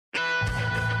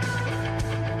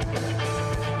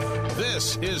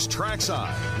This is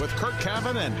Trackside with Curt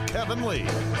Cavan and Kevin Lee.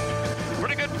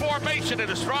 Pretty good formation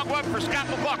and a strong one for Scott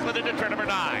McLaughlin into turn number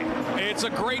 9. It's a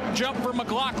great jump for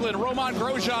McLaughlin. Roman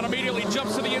Grosjean immediately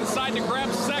jumps to the inside to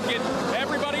grab second.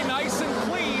 Everybody nice and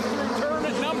clean through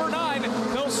turn number 9.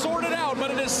 They'll sort it out,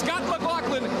 but it is Scott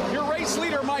McLaughlin, your race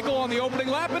leader, Michael, on the opening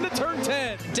lap into turn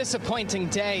 10. Disappointing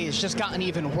day has just gotten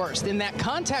even worse. In that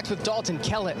contact with Dalton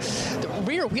Kellett, the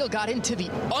rear wheel got into the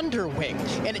underwing,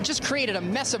 and it just created a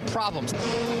mess of problems.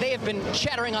 They have been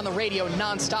chattering on the radio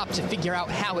nonstop to figure out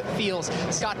how it feels.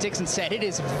 Scott Dixon said it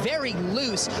is very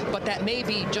loose, but that may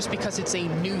be just because it's a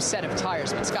new set of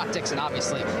tires. But Scott Dixon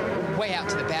obviously way out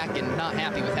to the back and not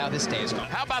happy with how this day is going.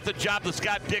 How about the job that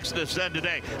Scott Dixon has done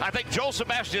today? I think Joel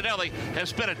Sebastianelli has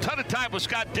spent a ton of time with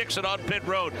Scott Dixon on pit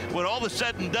road. When all is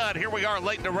said and done, here we are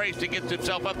late in the race. He gets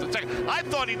himself up to second. I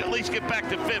thought he'd at least get back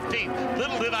to 15.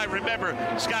 Little did I remember,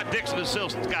 Scott Dixon is still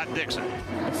Scott Dixon.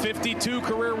 52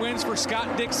 career wins for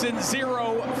Scott Dixon,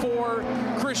 0 for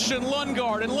Christian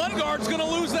Lundgaard. And Lundgaard's going to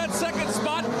lose that second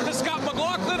spot to Scott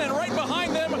McLaughlin, and right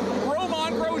behind them,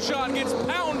 Roman Grosjean gets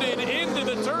pounded into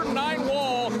the turn 9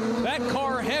 wall. That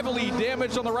car heavily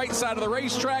damaged on the right side of the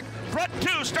racetrack. Front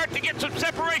two start to get some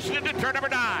separation into turn number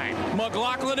 9.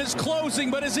 McLaughlin is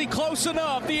closing, but is he close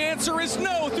enough? The answer is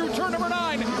no through turn number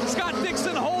 9. Scott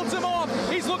Dixon holds him off.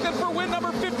 He's looking for win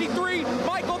number 53.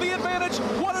 Michael, the advantage,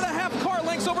 1.5 car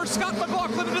lengths over Scott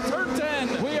McLaughlin into turn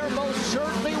 10. We are most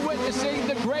certainly witnessing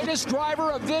the greatest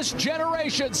driver of this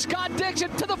generation. Scott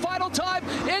Dixon to the final time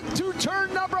into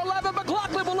turn number 11.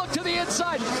 McLaughlin will look to the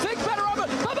inside. Think better of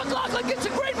it, but McLaughlin gets a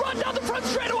great run down the front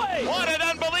straightaway. What an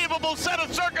unbelievable set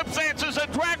of circumstances. A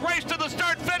drag race to the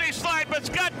start-finish line, but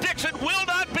Scott Dixon will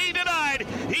not be denied.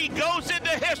 He goes into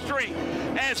history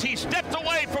as he steps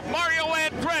away from Mario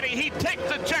Andretti. He takes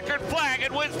the checkered flag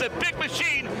and wins the Big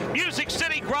Machine Music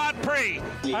City Grand Prix.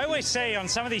 I always say on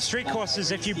some of these street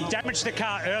courses, if you damage the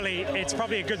car early, it's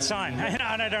probably a good sign. And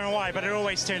I don't know why, but it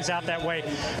always turns out that way.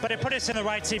 But it put us in the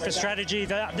right seat for strategy.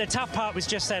 The tough part was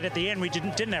just that at the end, we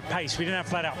didn't have pace. We didn't have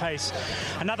flat-out pace.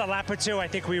 Another lap or two, I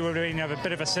think we would have been a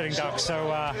bit of a sitting duck.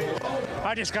 So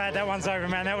I'm just glad that one's over,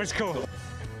 man. That was cool.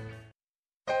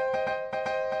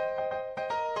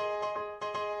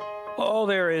 Oh,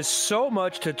 there is so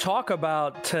much to talk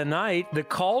about tonight. The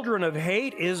cauldron of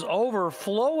hate is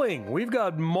overflowing. We've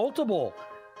got multiple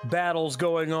battles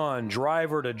going on.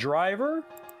 Driver to driver,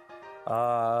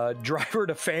 driver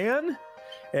to fan,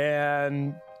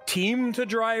 and team to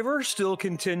driver still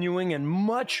continuing, and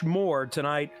much more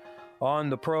tonight on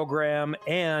the program.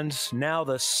 And now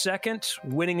the second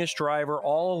winningest driver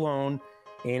all alone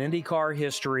in IndyCar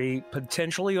history,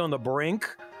 potentially on the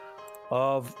brink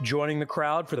of joining the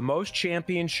crowd for the most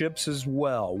championships as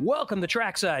well. Welcome to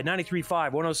Trackside,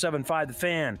 93.5, 107.5 The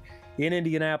Fan in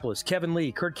Indianapolis. Kevin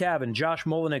Lee, Curt Cavan, Josh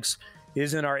Molinix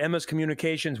is in our MS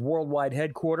Communications worldwide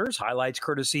headquarters. Highlights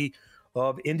courtesy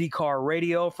of IndyCar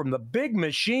Radio from the Big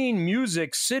Machine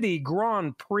Music City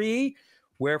Grand Prix,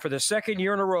 where for the second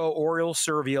year in a row, Oriol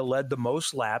Servia led the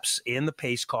most laps in the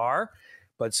pace car.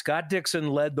 But Scott Dixon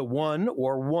led the one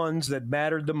or ones that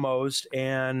mattered the most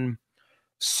and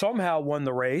somehow won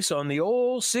the race on the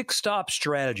old 6-stop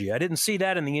strategy. I didn't see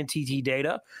that in the NTT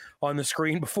data on the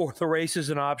screen before the race is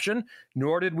an option,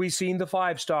 nor did we see the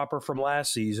 5-stopper from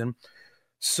last season.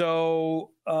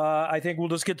 So I think we'll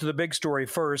just get to the big story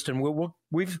first, and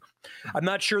I'm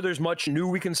not sure there's much new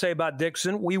we can say about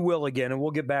Dixon. We will again, and we'll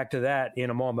get back to that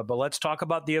in a moment. But let's talk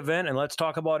about the event, and let's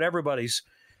talk about everybody's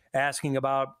asking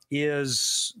about,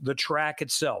 is the track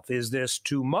itself. Is this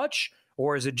too much?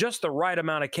 Or is it just the right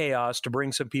amount of chaos to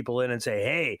bring some people in and say,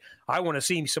 hey, I want to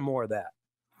see some more of that?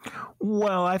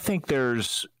 Well, I think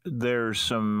there's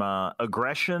some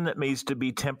aggression that needs to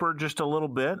be tempered just a little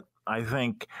bit. I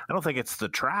don't think it's the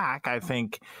track. I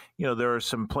think, there are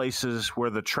some places where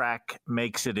the track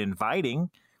makes it inviting,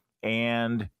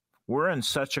 and we're in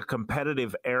such a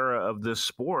competitive era of this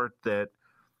sport that,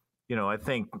 I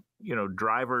think,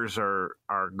 drivers are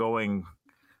going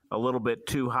a little bit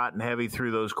too hot and heavy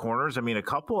through those corners. I mean, a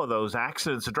couple of those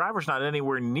accidents, the driver's not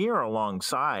anywhere near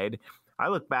alongside. I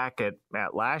look back at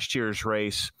last year's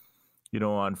race,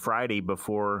 on Friday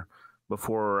before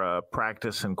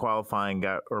practice and qualifying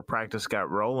practice got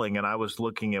rolling, and I was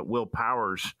looking at Will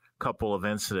Power's couple of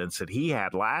incidents that he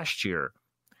had last year.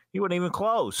 He wasn't even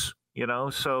close,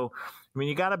 So, I mean,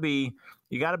 you got to be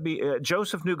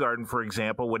Joseph Newgarden, for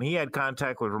example, when he had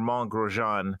contact with Romain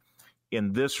Grosjean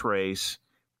in this race.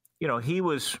 He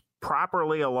was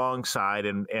properly alongside,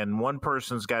 and one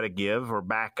person's got to give or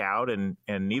back out, and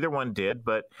neither one did.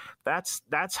 But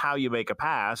that's how you make a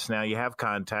pass. Now you have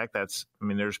contact.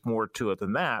 There's more to it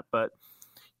than that. But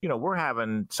we're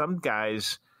having some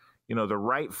guys, the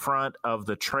right front of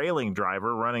the trailing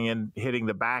driver running in, hitting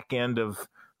the back end of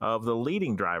the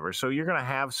leading driver. So you're going to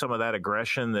have some of that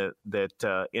aggression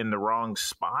that in the wrong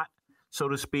spot, so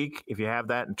to speak, if you have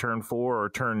that in turn 4 or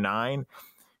turn 9.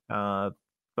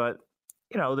 But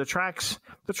the track's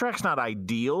not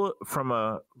ideal from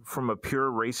a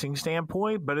pure racing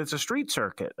standpoint, but it's a street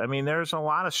circuit. I mean, there's a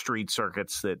lot of street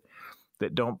circuits that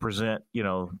don't present,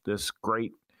 this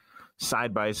great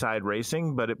side-by-side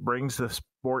racing, but it brings the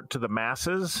sport to the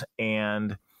masses.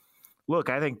 And look,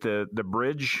 I think the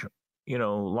bridge,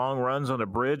 long runs on the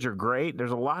bridge are great.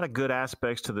 There's a lot of good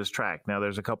aspects to this track. Now,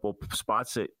 there's a couple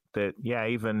spots that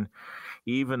even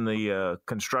the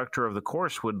constructor of the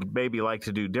course would maybe like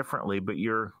to do differently, but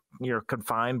you're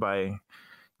confined by,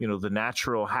 the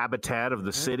natural habitat of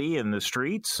the city and the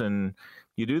streets, and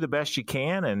you do the best you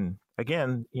can. And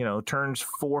again, turns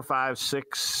 4, 5,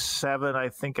 6, 7, I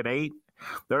think at 8,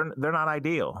 they're not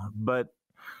ideal, but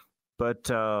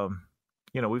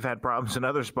we've had problems in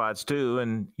other spots too.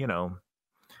 And,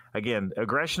 again,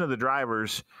 aggression of the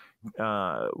drivers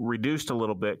reduced a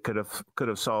little bit could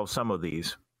have solved some of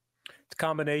these. It's a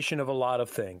combination of a lot of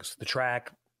things. The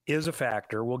track is a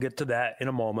factor. We'll get to that in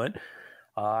a moment.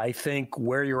 I think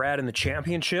where you're at in the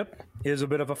championship is a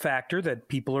bit of a factor that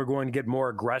people are going to get more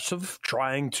aggressive,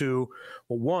 trying to,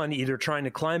 one, either trying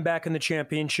to climb back in the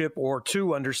championship, or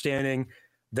two, understanding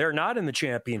they're not in the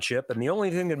championship, and the only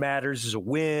thing that matters is a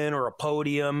win or a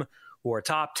podium or a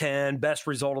top 10, best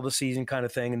result of the season kind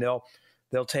of thing, and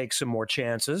they'll take some more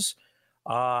chances.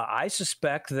 I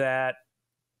suspect that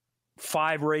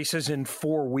 5 races in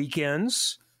 4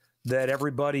 weekends, that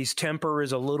everybody's temper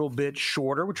is a little bit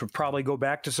shorter, which would probably go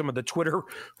back to some of the Twitter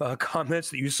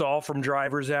comments that you saw from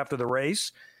drivers after the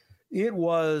race. It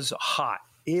was hot.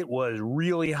 It was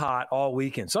really hot all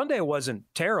weekend. Sunday wasn't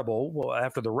terrible. Well,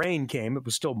 after the rain came, it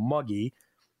was still muggy,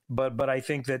 but I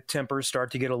think that tempers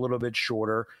start to get a little bit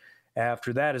shorter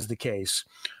after that is the case.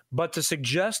 But to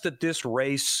suggest that this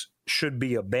race should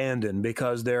be abandoned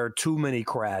because there are too many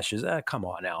crashes, come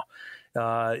on now.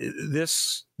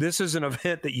 This is an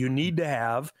event that you need to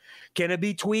have. Can it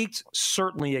be tweaked?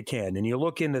 Certainly it can. And you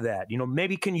look into that.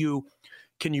 Maybe can you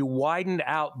widen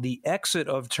out the exit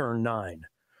of turn 9?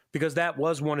 Because that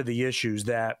was one of the issues,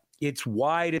 that it's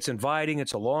wide, it's inviting,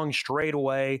 it's a long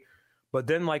straightaway. But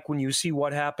then, like when you see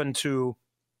what happened to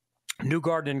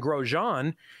Newgarden and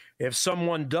Grosjean, if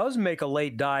someone does make a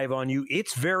late dive on you,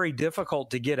 it's very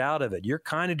difficult to get out of it. You're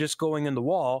kind of just going in the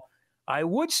wall. I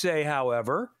would say,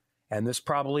 however, and this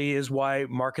probably is why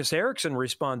Marcus Ericsson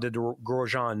responded to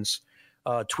Grosjean's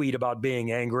tweet about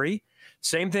being angry.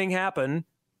 Same thing happened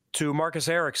to Marcus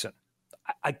Ericsson.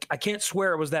 I can't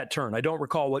swear it was that turn. I don't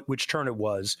recall which turn it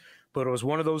was, but it was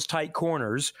one of those tight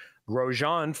corners.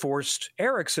 Grosjean forced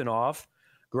Ericsson off.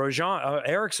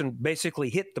 Ericsson basically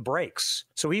hit the brakes.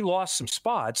 So he lost some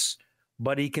spots,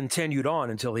 but he continued on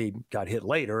until he got hit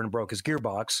later and broke his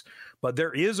gearbox. But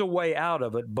there is a way out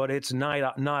of it, but it's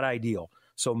not ideal.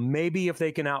 So maybe if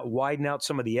they can widen out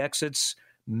some of the exits,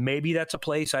 maybe that's a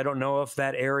place. I don't know if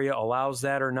that area allows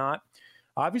that or not.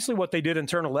 Obviously, what they did in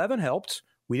turn 11 helped.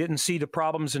 We didn't see the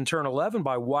problems in turn 11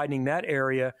 by widening that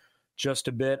area just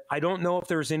a bit. I don't know if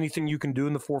there's anything you can do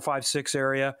in the 4, 5, 6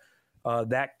 area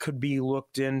that could be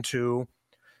looked into.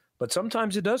 But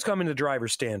sometimes it does come into driver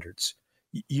standards.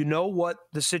 You know what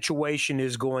the situation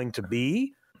is going to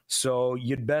be, so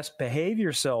you'd best behave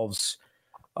yourselves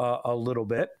a little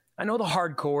bit. I know the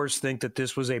hardcores think that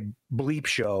this was a bleep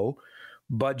show,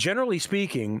 but generally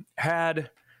speaking, had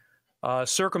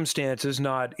circumstances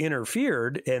not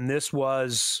interfered, and this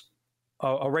was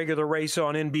a regular race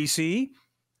on NBC,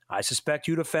 I suspect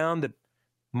you'd have found that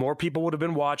more people would have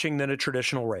been watching than a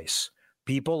traditional race.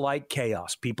 People like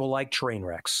chaos. People like train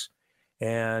wrecks.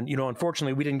 And,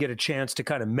 unfortunately, we didn't get a chance to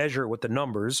kind of measure it with the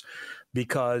numbers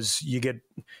because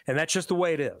and that's just the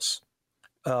way it is.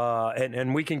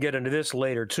 And we can get into this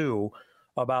later, too,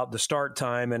 about the start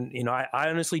time. And, I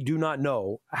honestly do not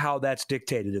know how that's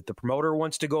dictated. If the promoter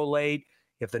wants to go late,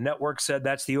 if the network said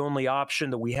that's the only option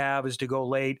that we have is to go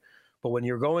late. But when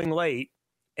you're going late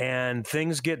and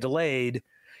things get delayed,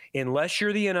 unless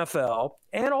you're the NFL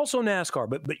and also NASCAR,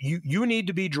 but you need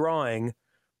to be drawing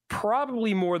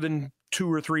probably more than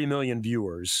 2 or 3 million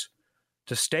viewers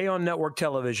to stay on network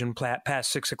television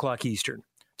past 6 o'clock Eastern.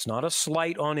 It's not a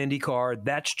slight on IndyCar.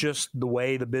 That's just the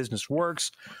way the business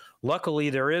works. Luckily,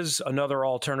 there is another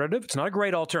alternative. It's not a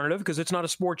great alternative because it's not a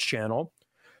sports channel.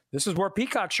 This is where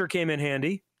Peacock sure came in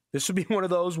handy. This would be one of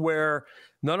those where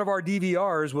none of our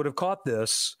DVRs would have caught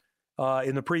this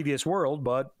in the previous world,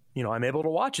 but I'm able to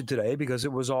watch it today because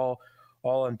it was all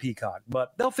on Peacock.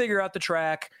 But they'll figure out the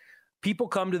track. people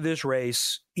come to this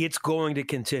race, it's going to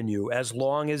continue as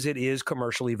long as it is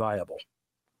commercially viable.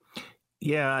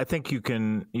 Yeah, I think you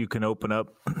can open up.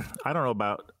 I don't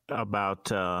know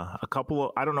about a couple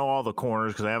of. I don't know all the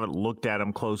corners because I haven't looked at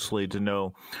them closely to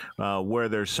know where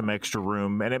there's some extra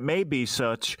room, and it may be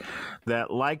such that,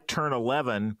 like turn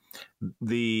 11,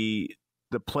 the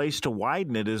place to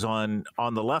widen it is on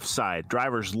the left side,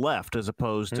 driver's left, as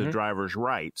opposed to driver's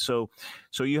right. So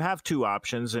you have two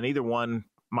options, and either one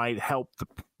might help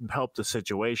the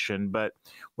situation. But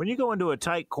when you go into a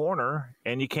tight corner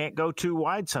and you can't go too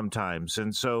wide sometimes,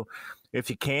 and so if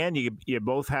you can, you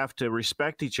both have to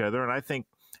respect each other. And I think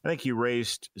you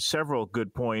raised several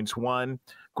good points. One,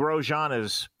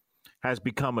 Grosjean has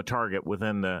become a target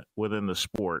within the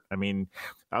sport. I mean,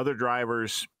 other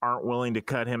drivers aren't willing to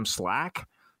cut him slack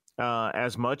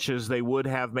as much as they would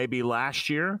have maybe last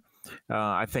year.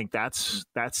 I think that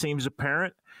seems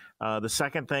apparent. The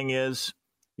second thing is,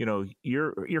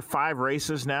 you're 5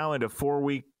 races now into a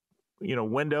 4-week,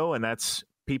 window, and that's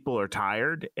people are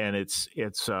tired, and it's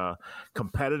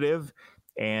competitive,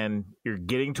 and you're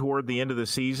getting toward the end of the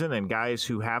season, and guys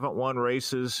who haven't won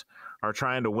races are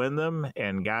trying to win them,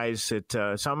 and guys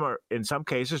that some are in some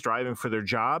cases driving for their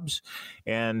jobs,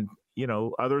 and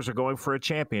others are going for a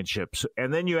championship.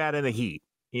 And then you add in the heat.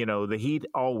 The heat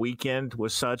all weekend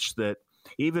was such that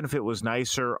even if it was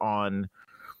nicer on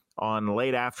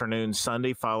late afternoon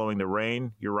Sunday following the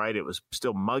rain, you're right, it was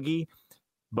still muggy,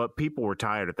 but people were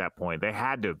tired at that point. They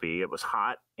had to be. It was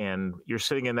hot, and you're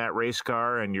sitting in that race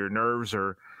car, and your nerves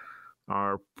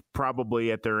are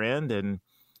probably at their end. And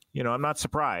I'm not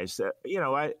surprised.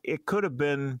 It could have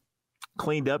been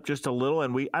cleaned up just a little,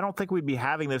 and I don't think we'd be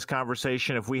having this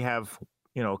conversation if we have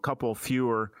a couple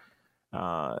fewer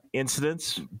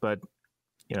incidents. But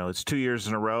it's 2 years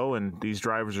in a row, and these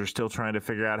drivers are still trying to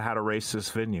figure out how to race this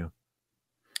venue.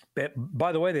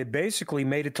 By the way, they basically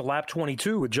made it to lap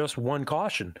 22 with just one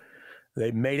caution.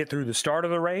 They made it through the start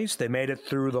of the race. They made it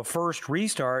through the first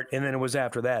restart, and then it was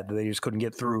after that they just couldn't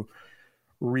get through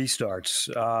restarts.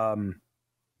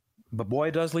 But boy,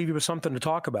 it does leave you with something to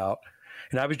talk about.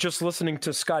 And I was just listening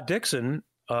to Scott Dixon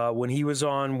when he was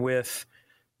on with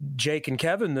Jake and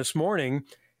Kevin this morning,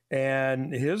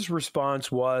 and his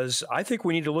response was, I think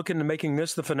we need to look into making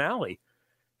this the finale.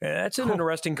 And that's an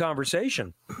interesting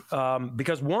conversation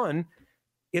because, one,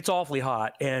 it's awfully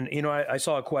hot. And, I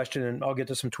saw a question, and I'll get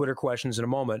to some Twitter questions in a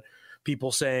moment,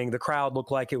 people saying the crowd looked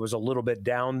like it was a little bit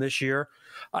down this year.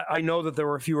 I know that there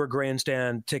were fewer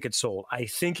grandstand tickets sold. I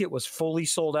think it was fully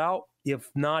sold out.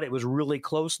 If not, it was really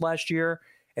close last year.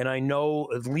 And I know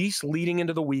at least leading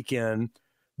into the weekend,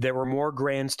 there were more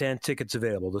grandstand tickets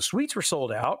available. The suites were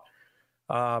sold out.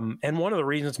 And one of the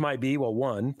reasons might be, well,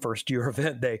 one, first-year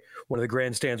event, one of the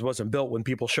grandstands wasn't built when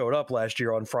people showed up last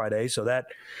year on Friday, so that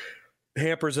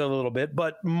hampers it a little bit.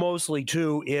 But mostly,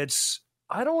 too,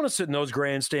 I don't want to sit in those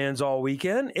grandstands all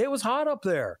weekend. It was hot up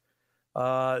there.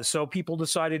 So people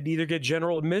decided to either get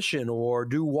general admission or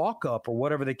do walk-up or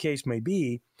whatever the case may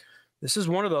be. This is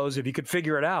one of those, if you could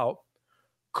figure it out,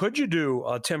 could you do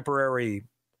a temporary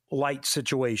light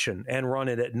situation and run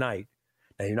it at night?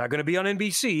 Now, you're not going to be on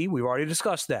NBC. We've already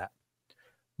discussed that.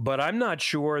 But I'm not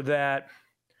sure that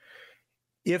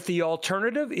if the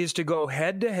alternative is to go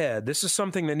head-to-head, this is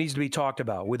something that needs to be talked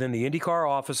about within the IndyCar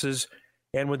offices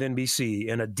and with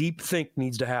NBC, and a deep think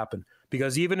needs to happen.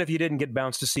 Because even if you didn't get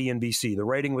bounced to CNBC, the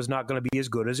rating was not going to be as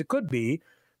good as it could be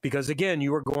because, again,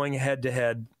 you were going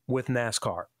head-to-head with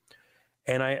NASCAR.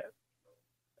 And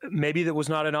maybe that was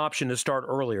not an option to start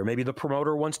earlier. Maybe the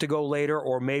promoter wants to go later,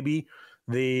 or maybe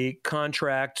the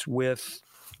contract with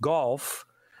golf,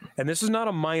 and this is not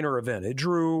a minor event. It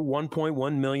drew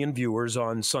 1.1 million viewers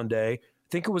on Sunday. I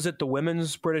think it was at the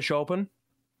Women's British Open.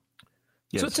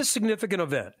 Yes. So it's a significant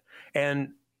event. And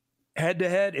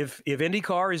head-to-head, if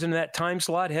IndyCar is in that time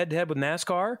slot head-to-head with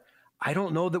NASCAR, I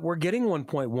don't know that we're getting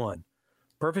 1.1.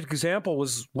 Perfect example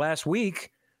was last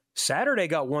week. Saturday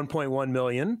got 1.1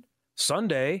 million.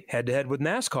 Sunday, head-to-head with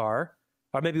NASCAR,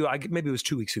 or maybe it was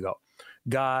 2 weeks ago,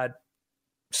 got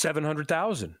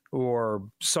 700,000 or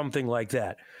something like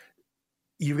that.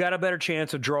 You've got a better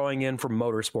chance of drawing in from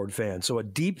motorsport fans. So a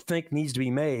deep think needs to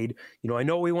be made. I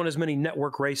know we want as many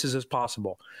network races as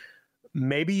possible.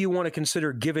 Maybe you want to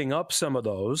consider giving up some of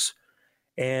those.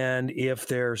 And if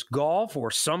there's golf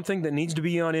or something that needs to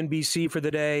be on NBC for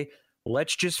the day,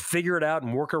 let's just figure it out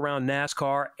and work around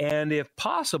NASCAR. And if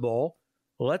possible,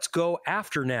 let's go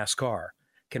after NASCAR.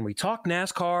 Can we talk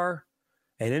NASCAR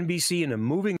and NBC into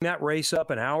moving that race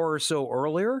up an hour or so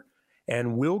earlier?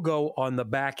 And we'll go on the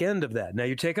back end of that. Now,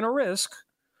 you're taking a risk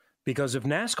because if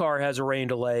NASCAR has a rain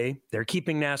delay, they're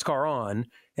keeping NASCAR on,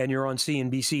 and you're on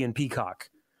CNBC and Peacock.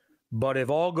 But if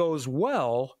all goes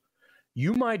well,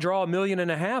 you might draw $1.5 million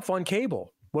on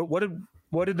cable.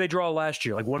 What did they draw last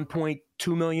year? Like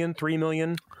 1.2 million, 3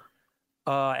 million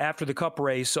after the Cup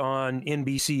race on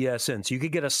NBCSN. So you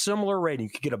could get a similar rating. You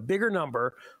could get a bigger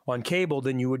number on cable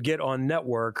than you would get on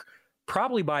network,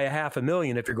 probably by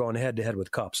 $500,000 if you're going head to head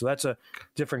with Cup. So that's a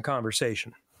different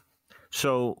conversation.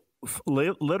 So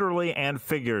literally and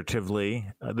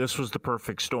figuratively, this was the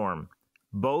perfect storm.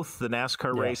 Both the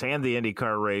NASCAR race and the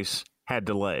IndyCar race had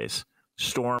delays,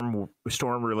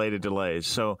 storm-related delays.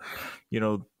 So,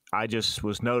 I just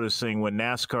was noticing when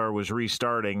NASCAR was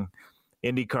restarting,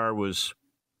 IndyCar was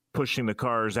pushing the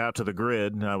cars out to the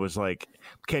grid, and I was like,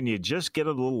 can you just get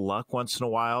a little luck once in a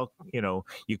while?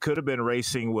 You could have been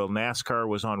racing while NASCAR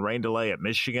was on rain delay at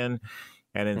Michigan,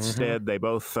 and instead they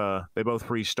both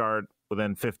restart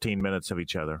within 15 minutes of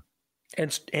each other.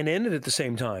 And ended at the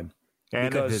same time.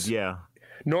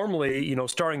 Normally,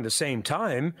 starting the same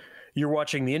time, you're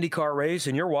watching the IndyCar race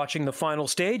and you're watching the final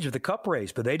stage of the Cup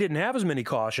race, but they didn't have as many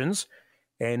cautions,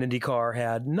 and IndyCar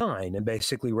had 9 and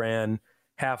basically ran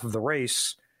half of the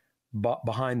race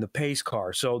behind the pace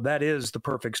car. So that is the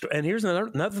perfect and here's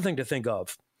another thing to think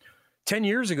of. 10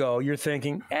 years ago, you're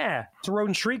thinking, it's a road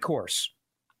and street course.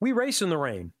 We race in the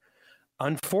rain.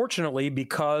 Unfortunately,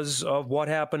 because of what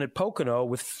happened at Pocono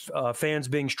with fans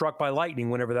being struck by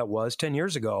lightning, whenever that was, 10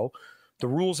 years ago, the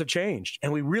rules have changed,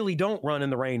 and we really don't run in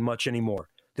the rain much anymore.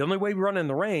 The only way we run in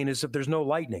the rain is if there's no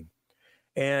lightning.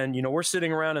 And, we're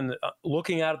sitting around and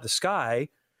looking out at the sky,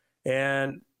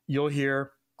 and you'll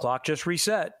hear clock just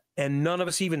reset, and none of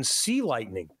us even see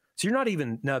lightning. So you're not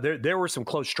even – now, there were some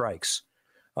close strikes.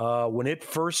 When it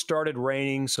first started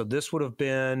raining, so this would have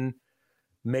been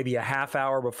maybe a half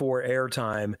hour before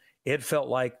airtime, it felt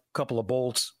like a couple of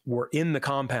bolts were in the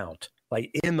compound,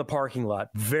 like in the parking lot,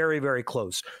 very, very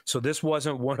close. So this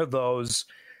wasn't one of those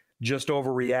just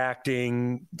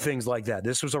overreacting things like that.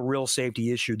 This was a real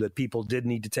safety issue that people did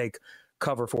need to take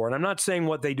cover for. And I'm not saying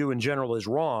what they do in general is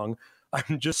wrong.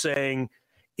 I'm just saying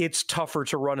it's tougher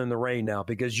to run in the rain now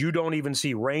because you don't even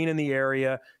see rain in the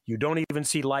area. You don't even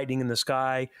see lightning in the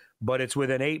sky, but it's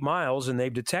within 8 miles and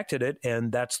they've detected it.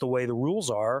 And that's the way the rules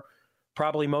are,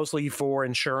 probably mostly for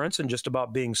insurance and just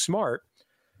about being smart.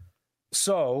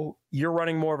 So you're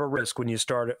running more of a risk when you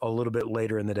start a little bit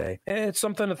later in the day. And it's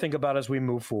something to think about as we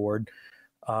move forward.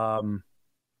 But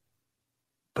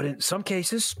in some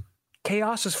cases,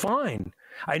 chaos is fine.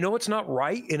 I know it's not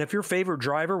right. And if your favorite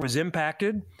driver was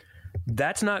impacted,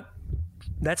 that's not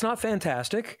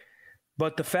fantastic.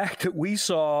 But the fact that we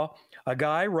saw a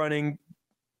guy running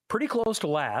pretty close to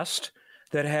last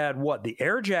that had the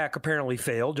air jack apparently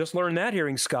failed. Just learned that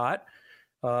hearing Scott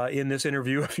in this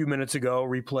interview a few minutes ago,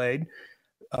 replayed.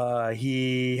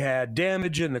 He had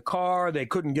damage in the car. They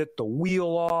couldn't get the wheel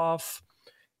off.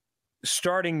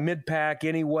 Starting mid-pack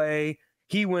anyway.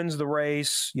 He wins the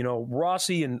race.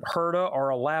 Rossi and Herta are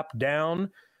a lap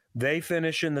down. They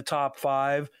finish in the top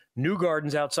 5.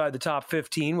 Newgarden's outside the top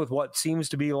 15 with what seems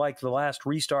to be like the last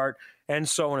restart, and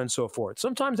so on and so forth.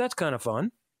 Sometimes that's kind of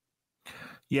fun.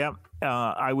 Yeah.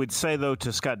 I would say, though,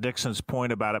 to Scott Dixon's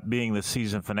point about it being the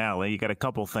season finale, you got a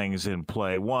couple things in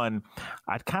play. One,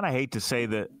 I'd kind of hate to say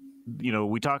that,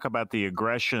 we talk about the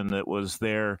aggression that was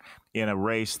there in a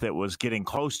race that was getting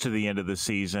close to the end of the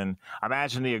season.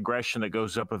 Imagine the aggression that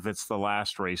goes up if it's the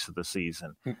last race of the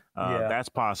season. That's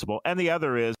possible. And the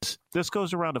other is this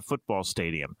goes around a football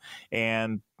stadium.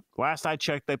 And last I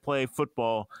checked, they play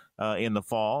football in the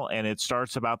fall, and it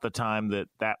starts about the time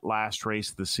that last race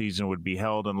of the season would be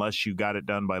held unless you got it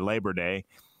done by Labor Day,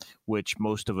 which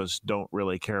most of us don't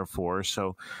really care for.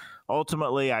 So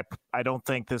ultimately, I don't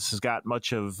think this has got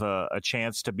much of a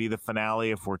chance to be the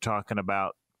finale if we're talking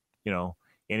about,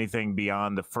 anything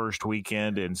beyond the first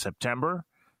weekend in September.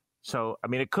 So, I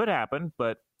mean, it could happen,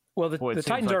 but the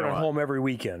Titans aren't at home every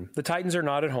weekend. The Titans are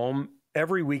not at home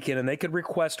every weekend, and they could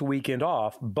request a weekend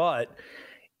off, but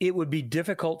it would be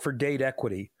difficult for date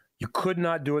equity. You could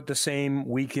not do it the same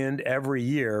weekend every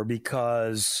year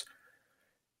because,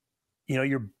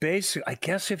 you're basically, I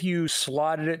guess if you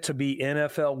slotted it to be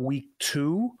NFL week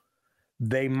 2,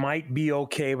 they might be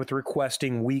okay with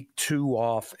requesting week 2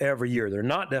 off every year. They're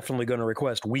not definitely going to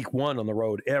request week 1 on the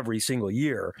road every single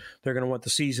year. They're going to want the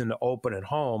season to open at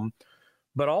home.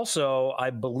 But also, I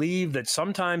believe that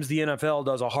sometimes the NFL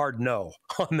does a hard no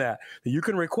on that. You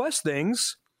can request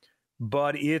things,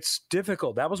 but it's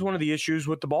difficult. That was one of the issues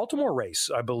with the Baltimore race,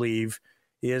 I believe,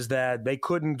 is that they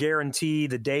couldn't guarantee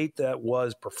the date that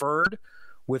was preferred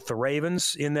with the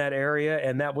Ravens in that area,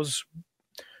 and that was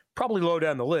probably low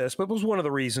down the list, but it was one of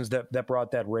the reasons that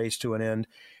brought that race to an end.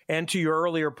 And to your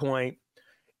earlier point,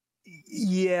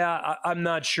 Yeah, I'm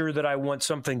not sure that I want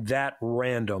something that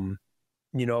random,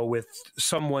 with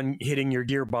someone hitting your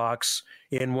gearbox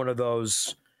in one of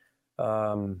those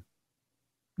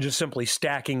just simply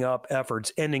stacking up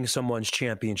efforts, ending someone's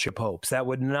championship hopes. That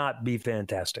would not be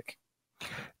fantastic.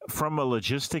 From a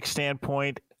logistics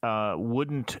standpoint,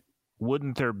 wouldn't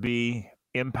there be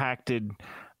impacted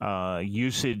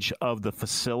usage of the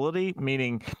facility?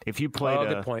 Meaning, if you played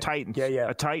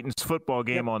a Titans football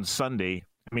game on Sunday,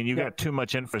 I mean, you got too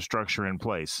much infrastructure in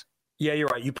place. Yeah, you're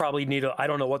right. You probably need I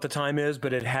don't know what the time is,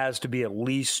 but it has to be at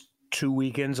least 2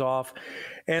 weekends off.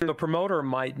 And the promoter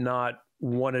might not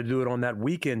want to do it on that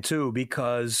weekend too,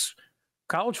 because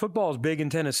college football is big in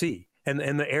Tennessee and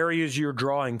the areas you're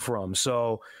drawing from.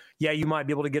 So yeah, you might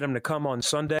be able to get them to come on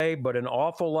Sunday, but an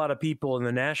awful lot of people in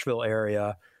the Nashville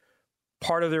area,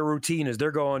 part of their routine is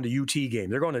they're going to UT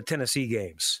games. They're going to Tennessee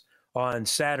games on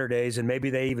Saturdays, and maybe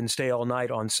they even stay all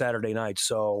night on Saturday night.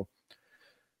 So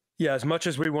yeah, as much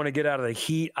as we want to get out of the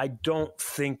heat, I don't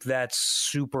think that's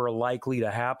super likely to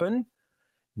happen.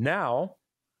 Now,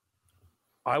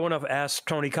 I want to ask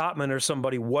Tony Kottman or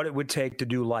somebody what it would take to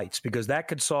do lights, because that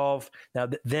could solve. Now,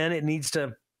 then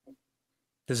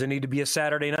does it need to be a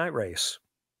Saturday night race?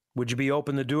 Would you be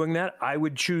open to doing that? I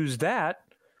would choose that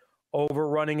over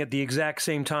running at the exact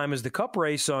same time as the Cup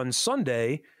race on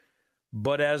Sunday.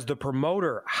 But as the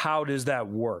promoter, how does that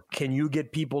work? Can you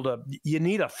get people you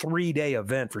need a 3-day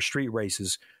event for street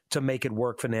races to make it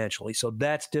work financially. So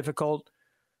that's difficult.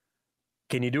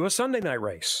 Can you do a Sunday night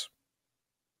race?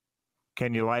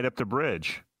 Can you light up the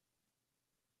bridge?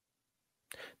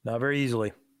 Not very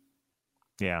easily.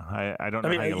 Yeah, I don't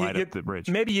know how you light up the bridge.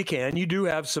 Maybe you can. You do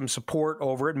have some support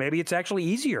over it. Maybe it's actually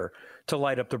easier to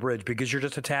light up the bridge because you're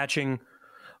just attaching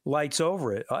lights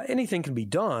over it. Anything can be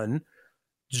done,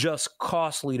 just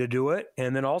costly to do it.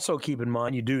 And then also keep in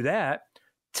mind, you do that,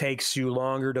 takes you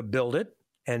longer to build it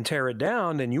and tear it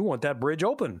down, and you want that bridge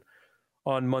open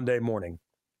on Monday morning.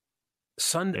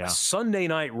 Sunday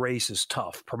night race is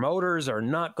tough. Promoters are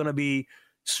not going to be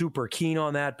super keen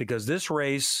on that because this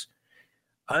race,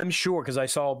 I'm sure, because I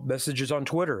saw messages on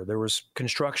Twitter, there was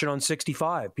construction on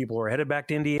 65. People are headed back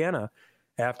to Indiana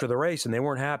after the race, and they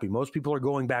weren't happy. Most people are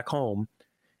going back home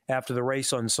after the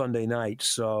race on Sunday night.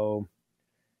 So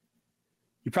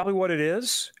you probably what it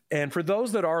is. And for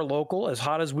those that are local, as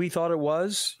hot as we thought it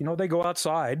was, they go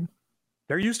outside.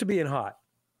 They're used to being hot.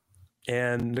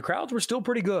 And the crowds were still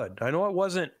pretty good. I know it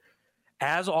wasn't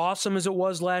as awesome as it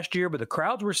was last year, but the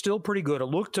crowds were still pretty good. It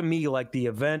looked to me like the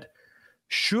event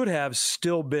should have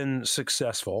still been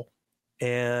successful.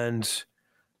 And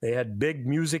they had big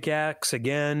music acts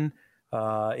again.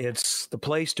 It's the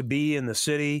place to be in the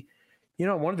city.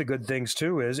 One of the good things,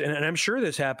 too, is, and I'm sure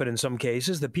this happened in some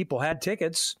cases, that people had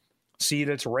tickets, see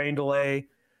that it's rain delay.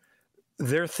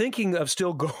 They're thinking of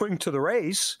still going to the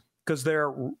race because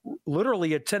they're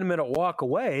literally a 10-minute walk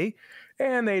away,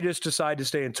 and they just decide to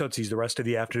stay in Tootsie's the rest of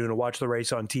the afternoon and watch the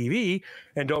race on TV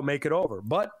and don't make it over.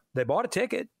 But they bought a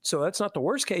ticket, so that's not the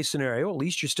worst-case scenario. At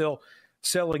least you're still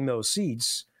selling those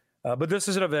seats. But this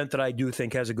is an event that I do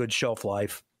think has a good shelf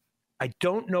life. I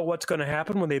don't know what's going to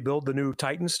happen when they build the new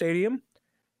Titans Stadium,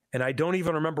 and I don't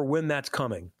even remember when that's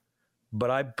coming.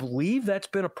 But I believe that's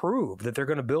been approved, that they're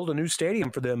going to build a new stadium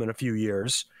for them in a few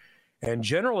years. And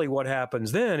generally what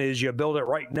happens then is you build it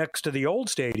right next to the old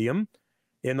stadium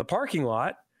in the parking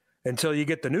lot until you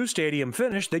get the new stadium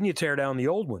finished. Then you tear down the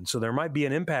old one. So there might be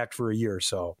an impact for a year or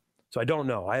so. So I don't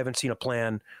know. I haven't seen a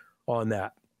plan on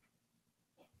that.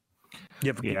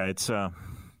 Yeah, it's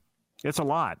a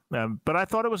lot. But I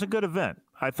thought it was a good event.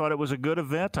 I thought it was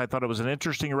an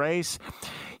interesting race.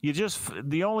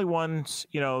 The only ones,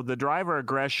 the driver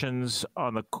aggressions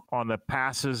on the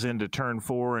passes into turn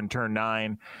 4 and turn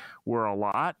 9 were a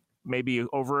lot, maybe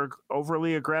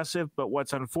overly aggressive. But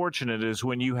what's unfortunate is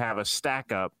when you have a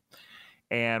stack up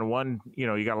and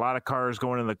you got a lot of cars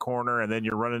going in the corner and then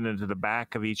you're running into the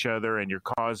back of each other and you're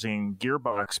causing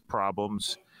gearbox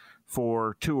problems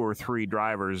for 2 or 3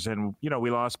 drivers. And, we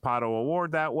lost Pato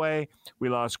O'Ward that way. We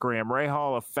lost Graham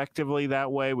Rahal effectively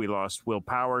that way. We lost Will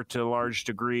Power to a large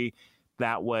degree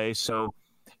that way. So,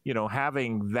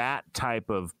 having that type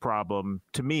of problem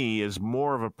to me is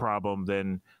more of a problem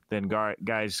than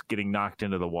guys getting knocked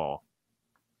into the wall.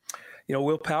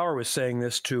 Will Power was saying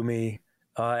this to me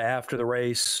after the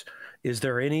race. Is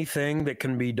there anything that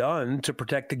can be done to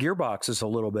protect the gearboxes a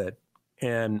little bit?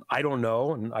 And I don't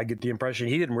know, and I get the impression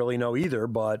he didn't really know either,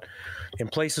 but in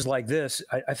places like this,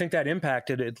 I think that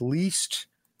impacted at least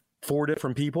 4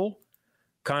 different people.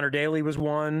 Connor Daly was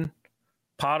one,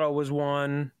 Pato was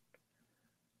one,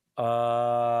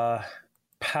 Power,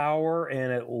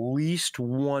 and at least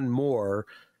one more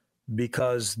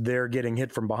because they're getting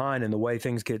hit from behind and the way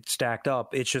things get stacked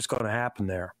up, it's just going to happen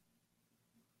there.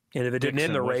 And if it didn't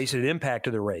end the race, it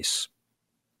impacted the race.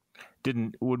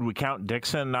 Would we count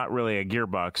Dixon? Not really a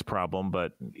gearbox problem,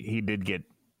 but he did get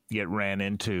ran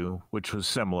into, which was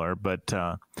similar. But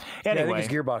anyway, I think his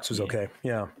gearbox was okay.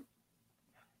 Yeah.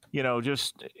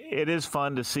 Just it is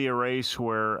fun to see a race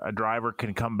where a driver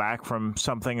can come back from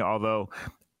something. Although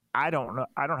I don't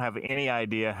have any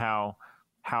idea how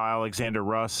Alexander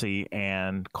Rossi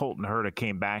and Colton Herta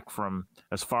came back from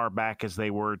as far back as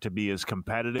they were to be as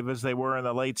competitive as they were in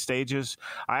the late stages.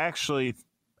 I actually,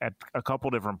 at a couple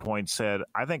different points, said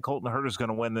I think Colton Herta is going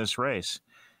to win this race.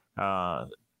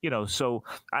 So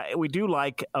we do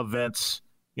like events.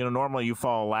 Normally you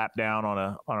fall a lap down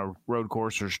on a road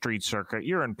course or street circuit,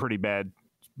 you're in pretty bad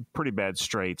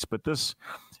straits. But this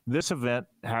event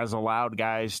has allowed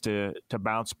guys to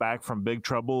bounce back from big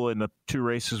trouble in the two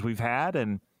races we've had.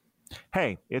 And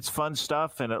hey, it's fun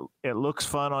stuff, and it looks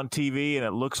fun on TV, and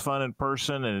it looks fun in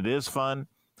person, and it is fun.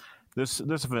 This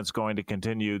event's going to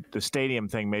continue. The stadium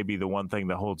thing may be the one thing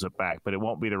that holds it back, but it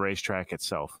won't be the racetrack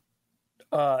itself.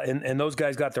 And those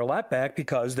guys got their lap back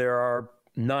because there are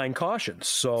 9 cautions.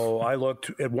 So I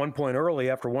looked at one point early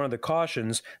after one of the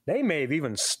cautions. They may have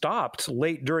even stopped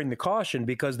late during the caution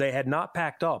because they had not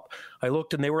packed up. I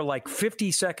looked and they were like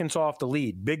 50 seconds off the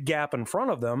lead, big gap in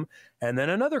front of them. And then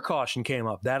another caution came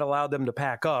up. That allowed them to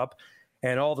pack up.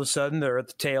 And all of a sudden they're at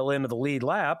the tail end of the lead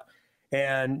lap.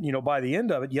 And, by the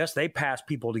end of it, yes, they passed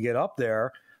people to get up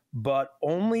there, but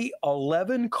only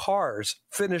 11 cars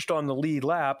finished on the lead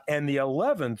lap, and the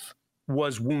 11th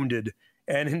was wounded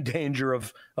and in danger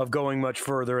of going much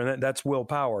further, and that's Will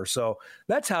Power. So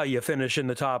that's how you finish in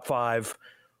the top 5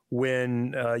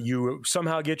 when you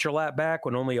somehow get your lap back,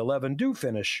 when only 11 do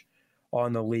finish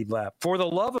on the lead lap. For the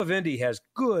Love of Indy has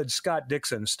good Scott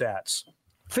Dixon stats.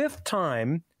 5th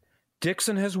time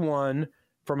Dixon has won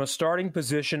from a starting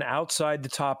position outside the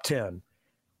top 10.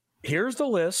 Here's the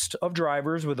list of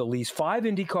drivers with at least 5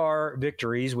 IndyCar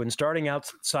victories when starting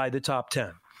outside the top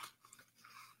 10.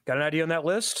 Got an idea on that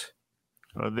list?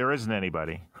 There isn't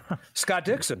anybody. Scott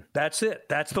Dixon. That's it.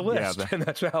 That's the list. Yeah, and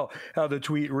that's how the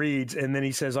tweet reads. And then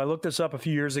he says, I looked this up a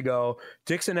few years ago.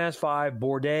 Dixon has 5.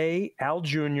 Bourdais, Al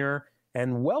Jr.,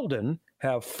 and Weldon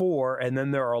have 4. And then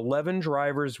there are 11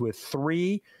 drivers with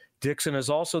 3. Dixon is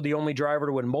also the only driver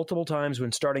to win multiple times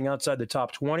when starting outside the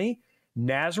top 20.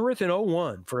 Nazareth in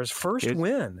 01 for his first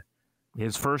win.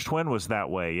 His first win was that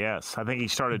way, yes. I think he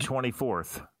started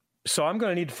 24th. So I'm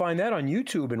going to need to find that on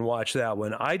YouTube and watch that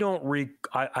one. I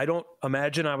don't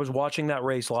imagine I was watching that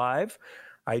race live.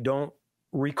 I don't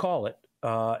recall it.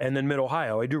 And then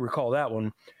Mid-Ohio, I do recall that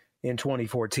one in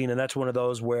 2014. And that's one of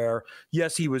those where,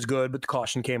 yes, he was good, but the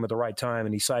caution came at the right time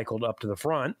and he cycled up to the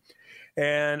front.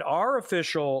 And our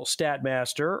official stat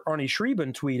master, Arnie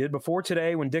Schrieben, tweeted, before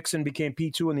today, when Dixon became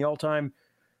P2 in the all-time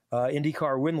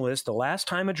IndyCar win list, the last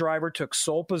time a driver took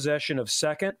sole possession of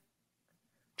second,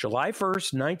 July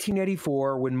 1st,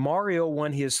 1984, when Mario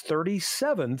won his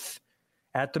 37th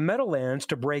at the Meadowlands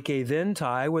to break a then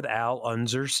tie with Al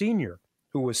Unser Sr.,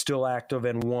 who was still active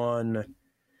and won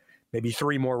maybe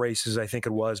 3 more races, I think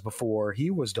it was, before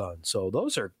he was done. So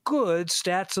those are good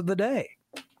stats of the day.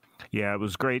 Yeah, it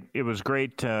was great. It was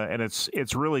great, and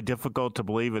it's really difficult to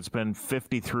believe it's been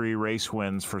 53 race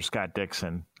wins for Scott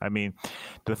Dixon. I mean,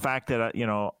 the fact that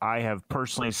I have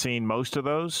personally seen most of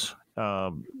those,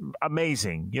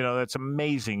 amazing. That's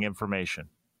amazing information.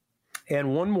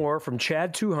 And one more from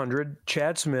Chad 200,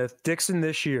 Chad Smith, Dixon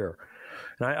this year.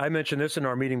 And I mentioned this in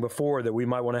our meeting before that we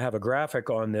might want to have a graphic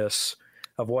on this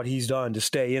of what he's done to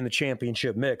stay in the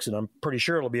championship mix. And I'm pretty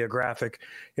sure it'll be a graphic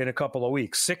in a couple of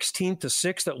weeks. 16th to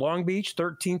 6th at Long Beach,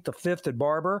 13th to 5th at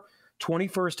Barber,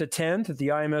 21st to 10th at the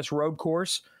IMS Road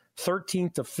Course,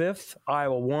 13th to 5th,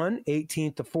 Iowa 1,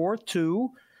 18th to 4th, 2,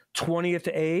 20th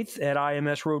to 8th at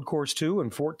IMS Road Course 2,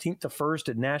 and 14th to 1st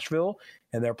at Nashville.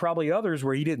 And there are probably others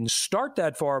where he didn't start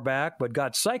that far back, but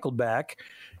got cycled back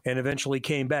and eventually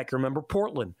came back. Remember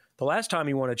Portland, the last time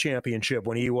he won a championship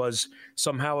when he was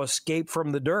somehow escaped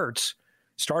from the dirts,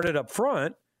 started up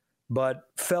front, but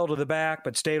fell to the back,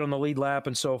 but stayed on the lead lap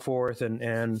and so forth,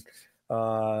 and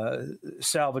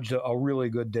salvaged a really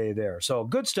good day there. So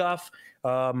good stuff.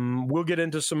 We'll get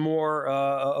into some more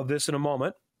of this in a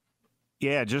moment.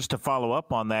 Yeah, just to follow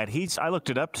up on that, I looked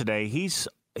it up today. He's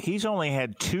only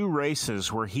had 2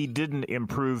 races where he didn't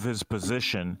improve his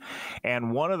position,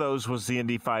 and one of those was the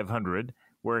Indy 500,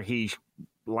 where he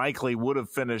likely would have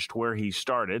finished where he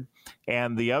started,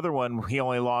 and the other one, he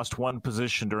only lost 1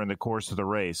 position during the course of the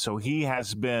race. So he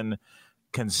has been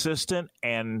consistent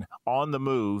and on the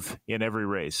move in every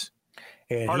race.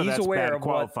 And he's aware of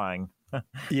qualifying.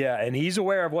 Yeah, and he's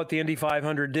aware of what the Indy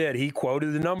 500 did. He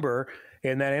quoted the number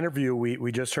in that interview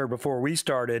we just heard before we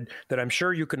started that I'm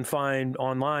sure you can find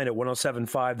online at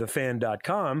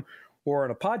 1075thefan.com or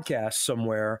on a podcast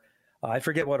somewhere. I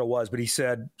forget what it was, but he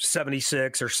said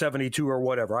 76 or 72 or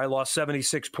whatever. I lost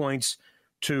 76 points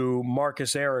to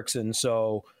Marcus Ericsson.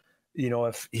 So,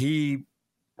 if he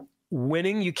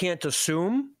winning, you can't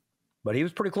assume, but he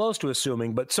was pretty close to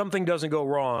assuming, but something doesn't go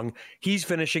wrong. He's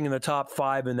finishing in the top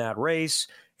 5 in that race,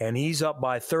 and he's up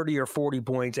by 30 or 40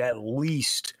 points at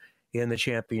least in the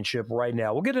championship right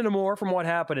now. We'll get into more from what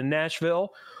happened in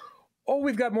Nashville. Oh,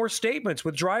 we've got more statements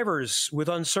with drivers with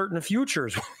uncertain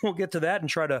futures. We'll get to that and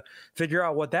try to figure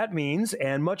out what that means,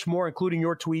 and much more, including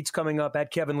your tweets coming up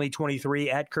at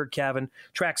KevinLee23, at Curt Cavan,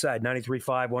 Trackside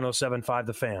 93.5, 107.5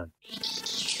 The Fan.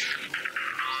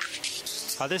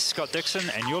 Hi, this is Scott Dixon,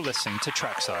 and you're listening to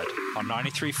Trackside on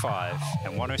 93.5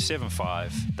 and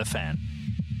 107.5 The Fan.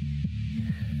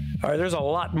 All right, there's a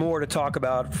lot more to talk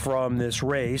about from this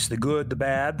race, the good, the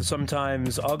bad, the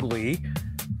sometimes ugly.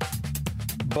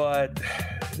 But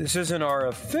this isn't our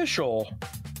official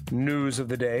news of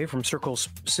the day from Circle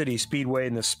City Speedway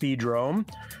and the Speedrome.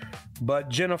 But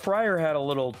Jenna Fryer had a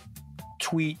little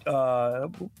tweet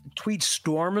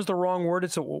storm is the wrong word.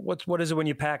 It's what is it when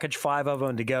you package 5 of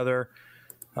them together?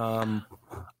 A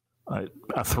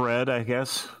thread, I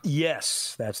guess.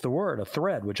 Yes, that's the word, a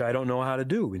thread, which I don't know how to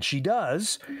do. And she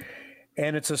does.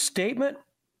 And it's a statement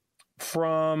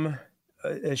from,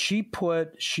 as she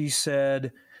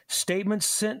said, statement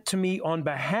sent to me on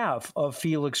behalf of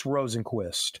Felix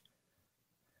Rosenqvist.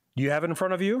 Do you have it in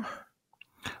front of you?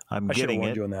 I getting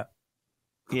it. You on that.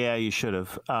 Yeah, you should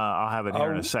have. I'll have it here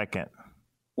in a second.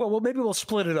 Well, maybe we'll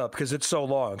split it up because it's so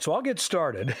long. So I'll get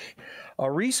started.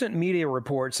 A recent media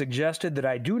report suggested that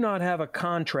I do not have a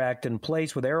contract in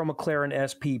place with Arrow McLaren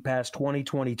SP past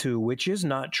 2022, which is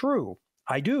not true.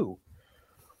 I do.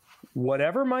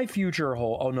 Whatever my future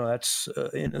holds. Oh, no, that's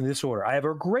in this order. I have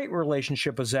a great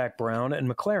relationship with Zach Brown and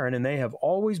McLaren, and they have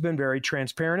always been very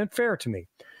transparent and fair to me.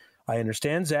 I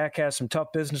understand Zach has some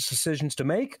tough business decisions to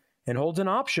make and holds an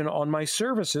option on my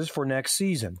services for next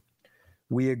season.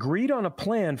 We agreed on a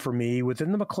plan for me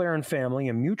within the McLaren family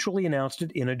and mutually announced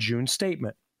it in a June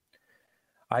statement.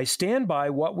 I stand by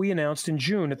what we announced in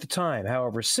June at the time.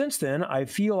 However, since then, I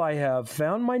feel I have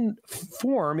found my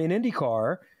form in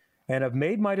IndyCar and have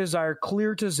made my desire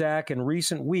clear to Zach in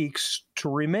recent weeks to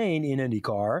remain in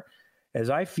IndyCar, as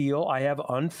I feel I have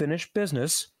unfinished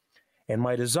business, and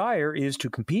my desire is to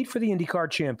compete for the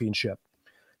IndyCar championship.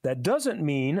 That doesn't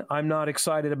mean I'm not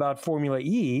excited about Formula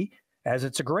E, as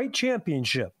it's a great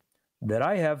championship that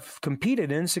I have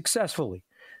competed in successfully.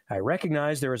 I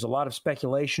recognize there is a lot of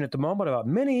speculation at the moment about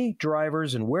many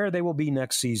drivers and where they will be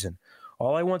next season.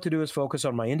 All I want to do is focus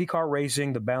on my IndyCar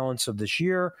racing, the balance of this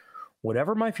year.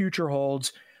 Whatever my future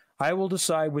holds, I will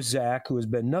decide with Zach, who has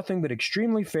been nothing but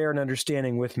extremely fair and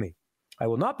understanding with me. I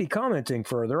will not be commenting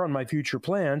further on my future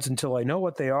plans until I know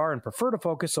what they are and prefer to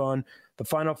focus on the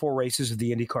final 4 races of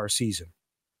the IndyCar season.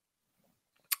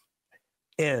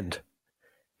 End.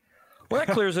 Well,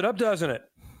 that clears it up, doesn't it?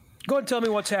 Go ahead and tell me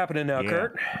what's happening now,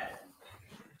 Curt.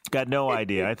 Got no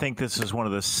idea. I think this is one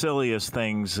of the silliest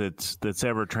things that's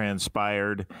ever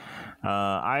transpired.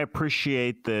 I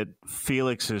appreciate that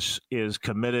Felix is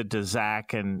committed to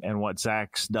Zach and what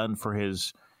Zach's done for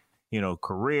his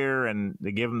career, and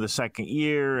they give him the second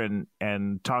year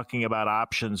and talking about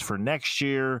options for next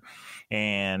year,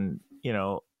 and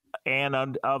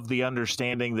of the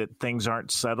understanding that things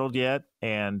aren't settled yet,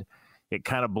 and it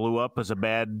kind of blew up as a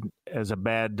bad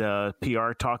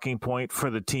PR talking point for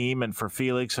the team and for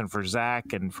Felix and for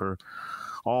Zach and for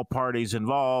all parties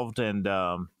involved. And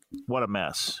what a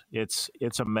mess! It's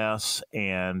a mess,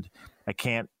 and I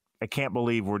can't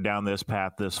believe we're down this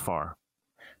path this far.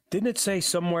 Didn't it say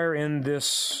somewhere in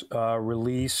this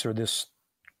release or this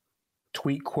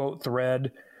tweet quote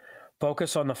thread,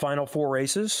 focus on the final 4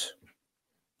 races?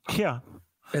 Yeah.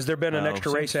 Has there been an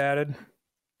extra race added?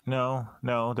 No,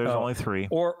 there's only 3.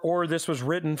 Or this was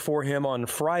written for him on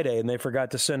Friday and they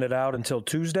forgot to send it out until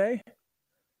Tuesday?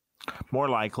 More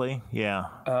likely, yeah.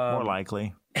 More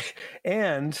likely.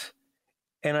 And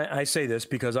I say this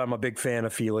because I'm a big fan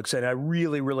of Felix and I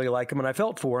really, really like him, and I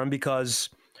felt for him because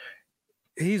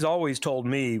he's always told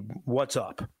me what's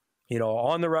up,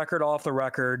 on the record, off the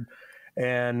record.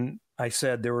 And I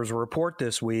said, there was a report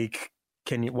this week.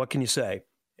 What can you say?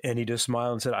 And he just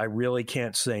smiled and said, I really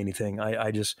can't say anything. I'm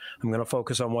going to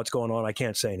focus on what's going on. I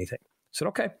can't say anything. I said,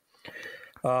 okay.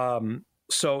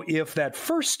 So if that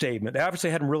first statement, I obviously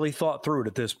hadn't really thought through it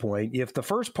at this point. If the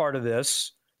first part of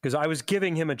this, because I was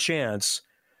giving him a chance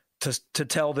to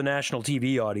tell the national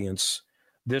TV audience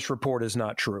this report is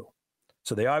not true.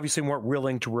 So they obviously weren't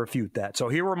willing to refute that. So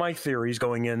here were my theories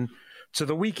going into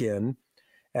the weekend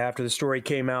after the story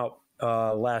came out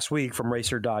last week from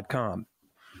Racer.com.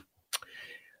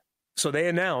 So they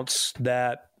announced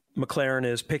that McLaren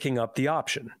is picking up the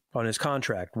option on his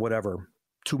contract,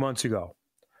 2 months ago.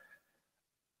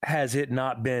 Has it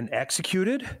not been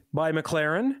executed by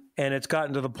McLaren? And it's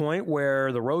gotten to the point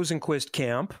where the Rosenqvist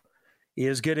camp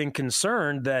is getting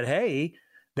concerned that, hey,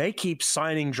 they keep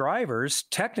signing drivers.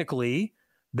 Technically,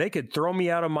 they could throw me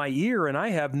out of my ear and I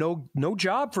have no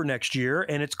job for next year,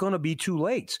 and it's going to be too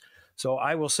late. So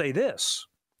I will say this.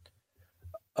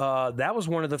 That was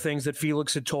one of the things that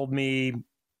Felix had told me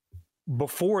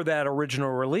before that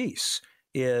original release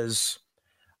is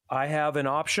I have an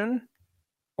option,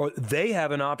 or they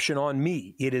have an option on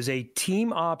me. It is a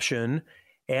team option,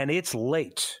 and it's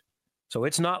late. So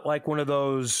it's not like one of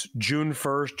those June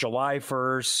 1st, July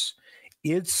 1st.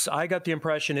 I got the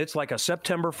impression it's like a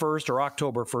September 1st or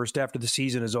October 1st after the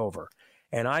season is over.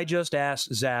 And I just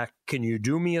asked Zach, can you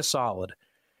do me a solid?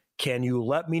 Can you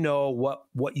let me know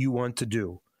what you want to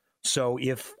do? So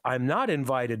if I'm not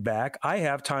invited back, I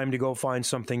have time to go find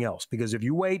something else. Because if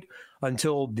you wait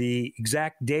until the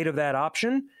exact date of that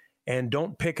option and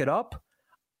don't pick it up,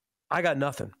 I got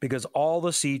nothing because all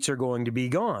the seats are going to be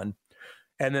gone.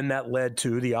 And then that led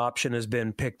to the option has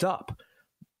been picked up.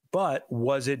 But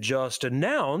was it just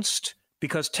announced?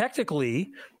 Because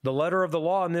technically, the letter of the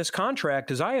law in this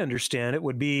contract, as I understand it,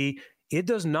 would be it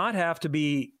does not have to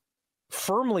be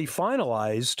firmly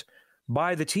finalized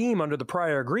by the team under the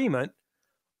prior agreement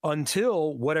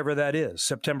until whatever that is,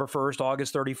 September 1st,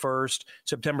 August 31st,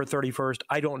 September 31st.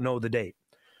 I don't know the date.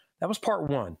 That was part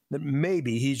one, that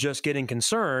maybe he's just getting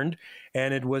concerned,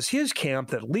 and it was his camp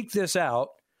that leaked this out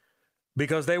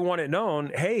because they want it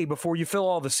known, hey, before you fill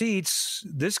all the seats,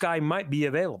 this guy might be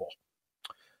available.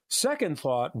 Second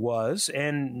thought was,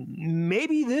 and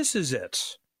maybe this is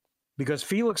it, because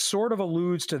Felix sort of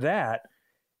alludes to that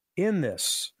in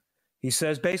this. He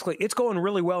says, basically, it's going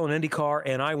really well in IndyCar,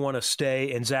 and I want to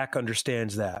stay, and Zach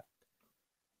understands that.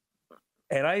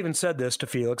 And I even said this to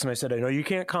Felix, and I said, I know you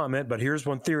can't comment, but here's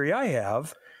one theory I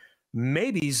have.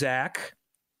 Maybe Zach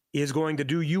is going to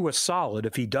do you a solid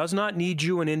if he does not need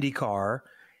you in IndyCar,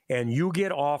 and you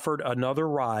get offered another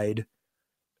ride,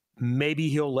 maybe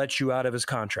he'll let you out of his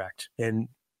contract. And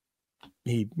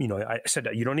I said,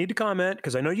 you don't need to comment,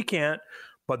 because I know you can't,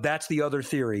 but that's the other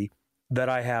theory that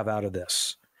I have out of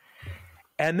this.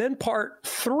 And then part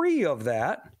three of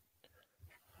that,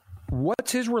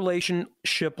 what's his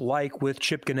relationship like with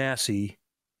Chip Ganassi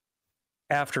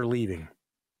after leaving?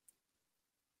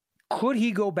 Could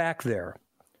he go back there?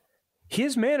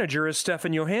 His manager is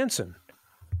Stefan Johansson,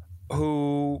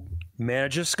 who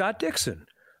manages Scott Dixon.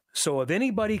 So if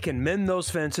anybody can mend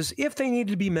those fences, if they need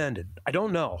to be mended, I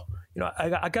don't know.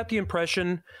 I got the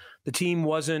impression the team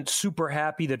wasn't super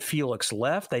happy that Felix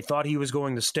left. They thought he was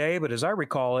going to stay, but as I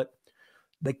recall it,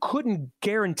 they couldn't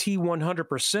guarantee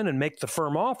 100% and make the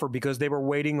firm offer because they were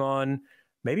waiting on,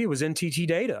 maybe it was NTT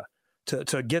Data,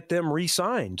 to get them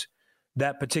re-signed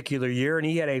that particular year. And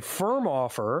he had a firm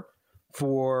offer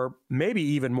for maybe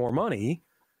even more money.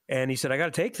 And he said, I got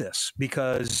to take this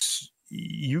because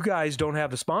you guys don't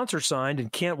have the sponsor signed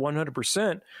and can't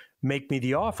 100% make me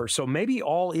the offer. So maybe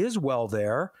all is well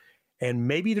there. And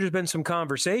maybe there's been some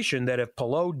conversation that if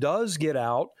Palou does get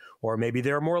out, or maybe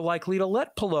they're more likely to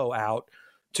let Palou out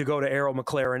to go to Arrow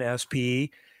McLaren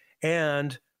SP.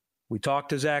 And we talked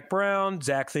to Zach Brown.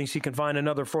 Zach thinks he can find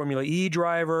another Formula E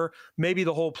driver. Maybe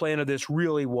the whole plan of this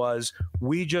really was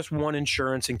we just want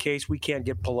insurance in case we can't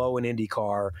get Palou in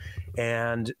IndyCar.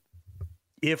 And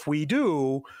if we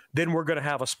do, then we're going to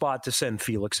have a spot to send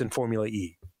Felix in Formula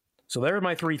E. So there are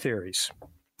my three theories.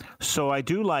 So I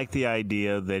do like the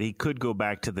idea that he could go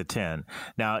back to the 10.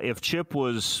 Now, if Chip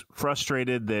was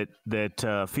frustrated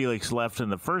that Felix left in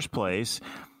the first place,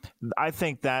 I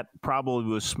think that probably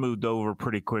was smoothed over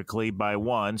pretty quickly by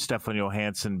one, Stefan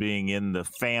Johansson being in the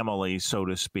family, so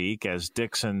to speak, as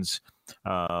Dixon's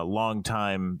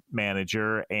longtime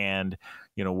manager and,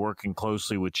 working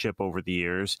closely with Chip over the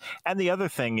years. And the other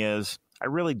thing is, I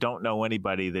really don't know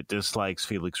anybody that dislikes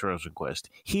Felix Rosenqvist.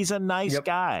 He's a nice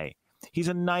guy. He's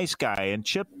a nice guy, and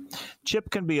Chip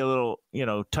can be a little,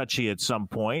 touchy at some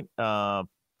point,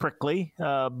 prickly.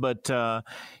 But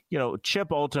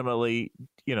Chip ultimately,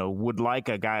 would like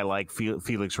a guy like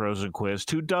Felix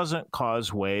Rosenqvist who doesn't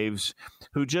cause waves,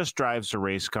 who just drives a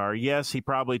race car. Yes, he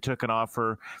probably took an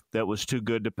offer that was too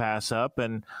good to pass up,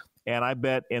 and I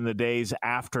bet in the days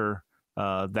after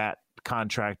that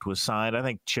contract was signed, I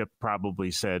think Chip probably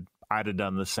said, I'd have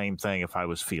done the same thing if I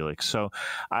was Felix. So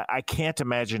I can't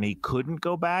imagine he couldn't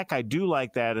go back. I do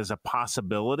like that as a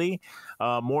possibility,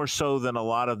 more so than a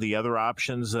lot of the other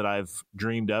options that I've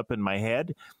dreamed up in my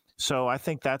head. So I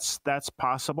think that's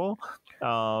possible.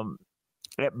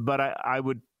 But I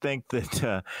would think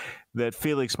that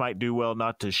Felix might do well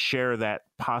not to share that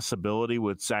possibility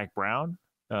with Zach Brown,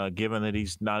 given that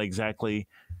he's not exactly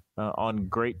on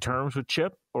great terms with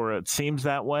Chip, or it seems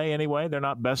that way anyway. They're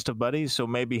not best of buddies, so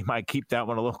maybe he might keep that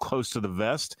one a little close to the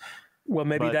vest. Well,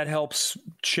 maybe that helps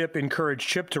encourage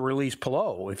Chip to release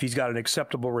Palou if he's got an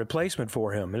acceptable replacement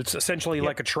for him. It's essentially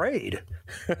like a trade.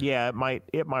 Yeah, it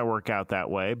might work out that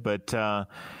way, but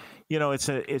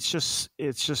it's just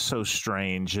so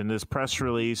strange. And this press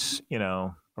release,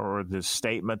 or this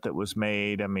statement that was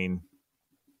made, I mean,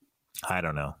 I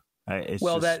don't know.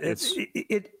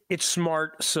 It's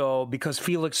smart. So because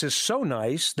Felix is so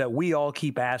nice that we all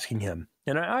keep asking him,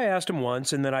 and I asked him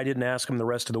once, and then I didn't ask him the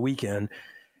rest of the weekend.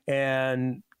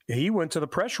 And he went to the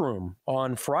press room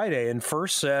on Friday and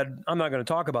first said, "I'm not going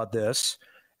to talk about this,"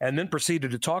 and then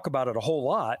proceeded to talk about it a whole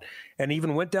lot, and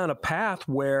even went down a path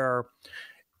where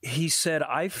he said,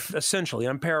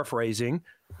 I'm paraphrasing,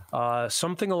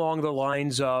 something along the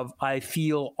lines of, I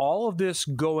feel all of this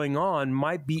going on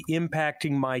might be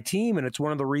impacting my team, and it's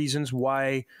one of the reasons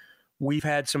why we've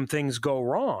had some things go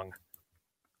wrong.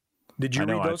 Did you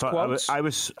read those quotes? I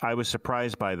was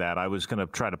surprised by that. I was going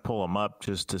to try to pull them up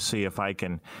just to see if I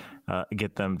can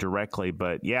get them directly.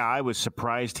 But, yeah, I was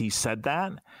surprised he said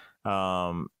that.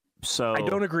 So I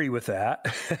don't agree with that.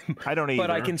 I don't either. But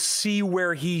I can see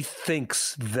where he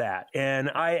thinks that.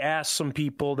 And I asked some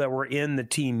people that were in the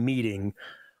team meeting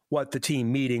what the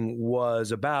team meeting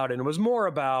was about. And it was more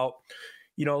about,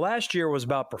 last year was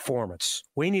about performance.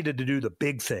 We needed to do the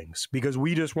big things because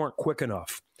we just weren't quick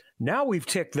enough. Now we've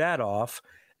ticked that off.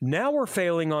 Now we're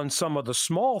failing on some of the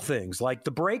small things like the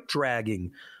brake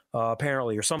dragging,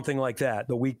 apparently, or something like that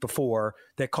the week before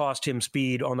that cost him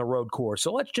speed on the road course.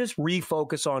 So let's just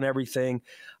refocus on everything.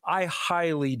 I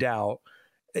highly doubt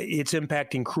it's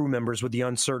impacting crew members with the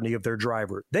uncertainty of their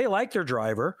driver. They like their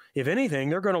driver. If anything,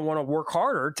 they're going to want to work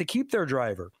harder to keep their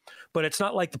driver. But it's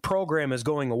not like the program is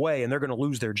going away and they're going to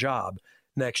lose their job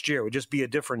next year. It would just be a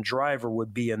different driver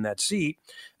would be in that seat.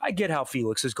 I get how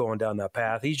Felix is going down that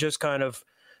path. He's just kind of,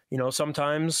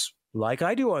 sometimes like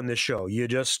I do on this show, you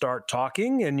just start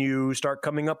talking and you start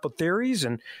coming up with theories,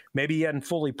 and maybe you hadn't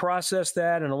fully processed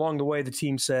that. And along the way, the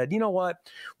team said, you know what,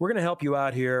 we're going to help you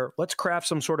out here. Let's craft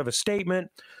some sort of a statement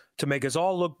to make us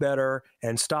all look better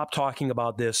and stop talking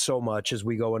about this so much as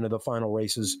we go into the final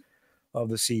races of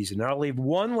the season. Now, I'll leave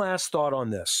one last thought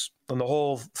on this, on the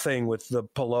whole thing with the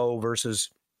Palou versus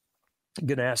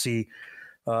Ganassi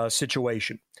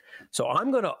situation. So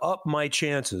I'm going to up my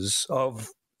chances of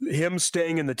him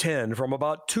staying in the 10 from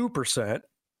about 2%.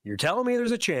 You're telling me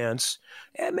there's a chance,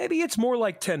 and maybe it's more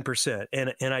like 10%.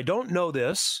 And I don't know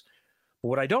this. But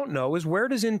what I don't know is, where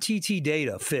does NTT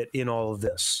data fit in all of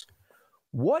this?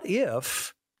 What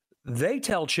if they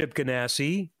tell Chip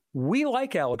Ganassi, we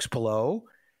like Alex Palou,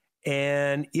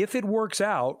 and if it works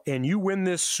out and you win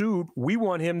this suit, we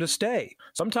want him to stay.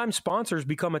 Sometimes sponsors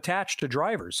become attached to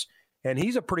drivers, and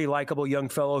he's a pretty likable young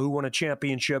fellow who won a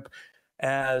championship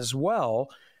as well.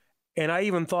 And I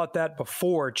even thought that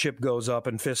before Chip goes up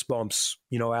and fist bumps,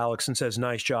 Alex, and says,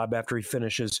 nice job, after he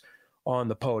finishes on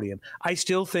the podium. I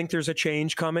still think there's a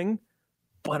change coming,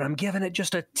 but I'm giving it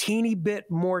just a teeny bit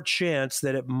more chance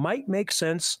that it might make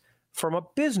sense from a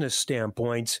business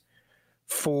standpoint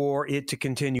for it to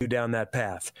continue down that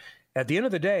path. At the end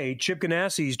of the day, Chip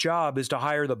Ganassi's job is to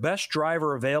hire the best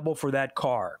driver available for that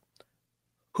car.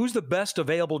 Who's the best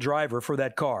available driver for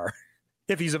that car,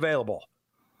 if he's available?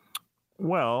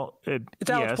 Well,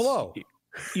 it's Alex Palou.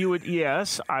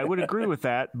 Yes, I would agree with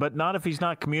that, but not if he's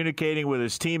not communicating with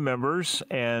his team members.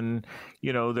 And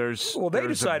they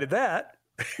decided that.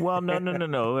 Well,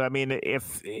 no. I mean,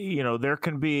 if you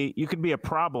can be a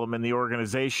problem in the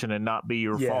organization and not be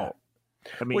your fault.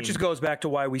 I mean, which just goes back to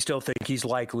why we still think he's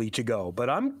likely to go. But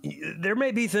there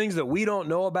may be things that we don't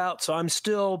know about, so I'm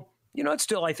still, it's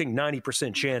still, I think,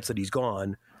 90% chance that he's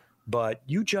gone, but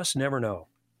you just never know.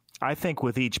 I think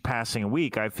with each passing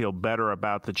week, I feel better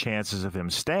about the chances of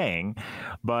him staying,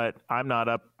 but I'm not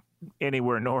up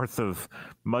anywhere north of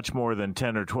much more than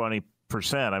 10 or 20%.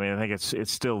 I mean, I think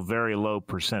it's still very low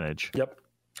percentage. Yep.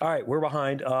 All right, we're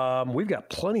behind. We've got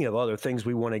plenty of other things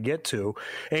we want to get to,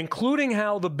 including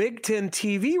how the Big Ten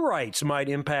TV rights might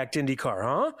impact IndyCar,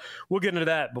 huh? We'll get into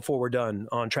that before we're done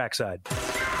on Trackside.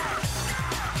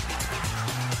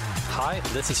 Hi,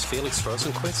 this is Felix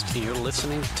Rosenqvist, and you're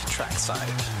listening to Trackside.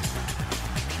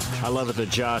 I love it that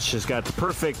Josh has got the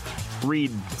perfect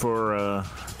read for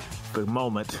the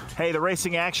moment. Hey, the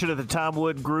racing action at the Tom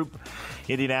Wood Group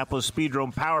Indianapolis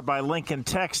Speedrome, powered by Lincoln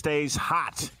Tech, stays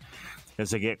hot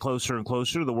as they get closer and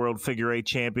closer to the World Figure 8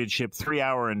 Championship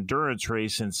 3-hour endurance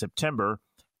race in September.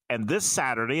 And this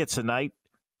Saturday, it's a night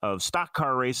of stock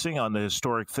car racing on the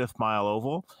historic 5th Mile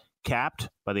Oval, capped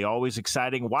by the always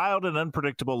exciting, wild, and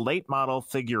unpredictable late model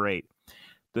Figure 8.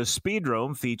 The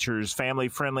Speedrome features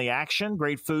family-friendly action,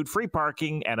 great food, free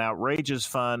parking, and outrageous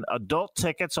fun. Adult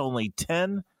tickets only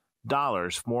 $10.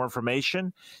 For more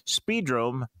information,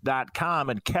 speedrome.com.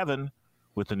 And Kevin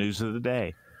with the news of the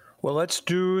day. Well, let's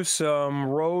do some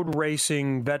road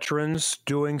racing veterans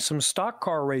doing some stock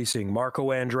car racing. Marco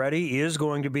Andretti is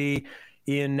going to be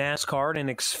in NASCAR in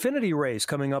an Xfinity race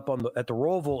coming up at the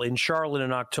Roval in Charlotte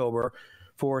in October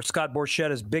for Scott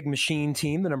Borchetta's Big Machine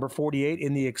team, the number 48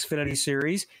 in the Xfinity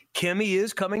Series. Kimi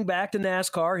is coming back to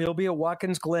NASCAR. He'll be at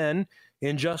Watkins Glen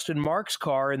in Justin Marks'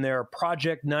 car in their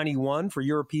Project 91 for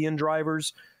European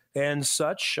drivers and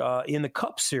such in the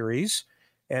Cup Series.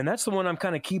 And that's the one I'm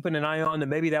kind of keeping an eye on, that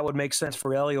maybe that would make sense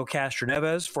for Helio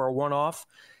Castroneves for a one-off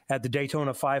at the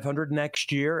Daytona 500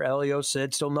 next year. Helio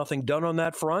said still nothing done on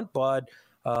that front, but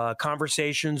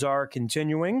conversations are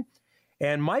continuing.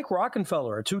 And Mike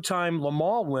Rockenfeller, a two-time Le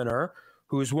Mans winner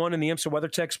who's won in the IMSA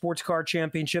WeatherTech Sports Car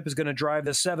Championship, is going to drive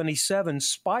the 77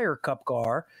 Spire Cup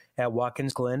car at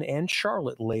Watkins Glen and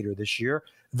Charlotte later this year.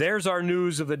 There's our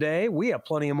news of the day. We have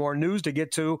plenty of more news to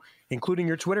get to, including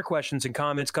your Twitter questions and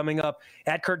comments coming up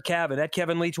at Curt Cavan, at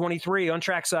Kevin Lee 23 on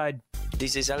Trackside.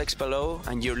 This is Alex Palou,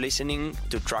 and you're listening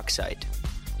to Trackside.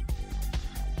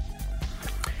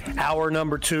 Hour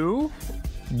number 2.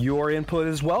 Your input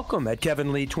is welcome at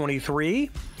Kevin Lee 23,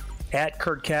 at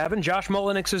Curt Cavan. Josh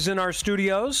Mullenix is in our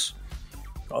studios.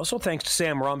 Also, thanks to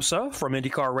Sam Rumsa from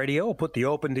IndyCar Radio. We'll put the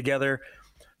Open together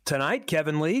tonight.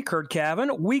 Kevin Lee, Curt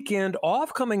Cavan. Weekend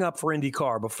off coming up for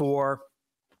IndyCar before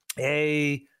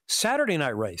a Saturday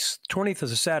night race. 20th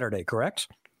is a Saturday, correct?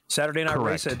 Saturday night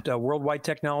Correct. Race at Worldwide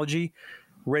Technology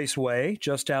Raceway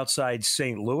just outside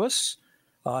St. Louis.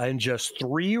 And just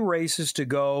 3 races to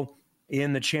go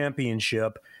in the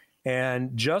championship.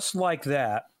 And just like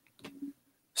that,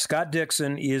 Scott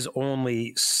Dixon is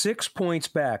only 6 points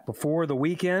back. Before the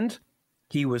weekend,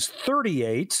 he was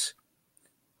 38.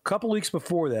 A couple weeks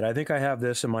before that, I think I have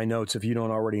this in my notes if you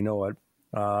don't already know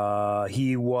it,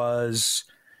 he was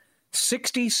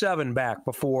 67 back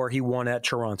before he won at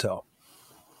Toronto.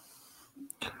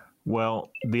 Well,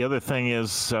 the other thing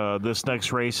is this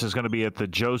next race is going to be at the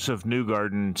Joseph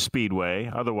Newgarden Speedway,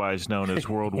 otherwise known as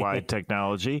Worldwide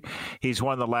Technology. He's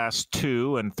won the last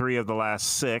 2 and 3 of the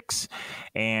last 6,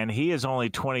 and he is only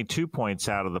 22 points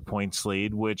out of the points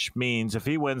lead, which means if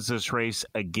he wins this race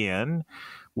again,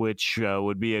 which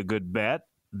would be a good bet,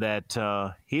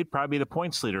 that he'd probably be the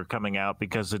points leader coming out,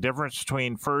 because the difference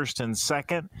between first and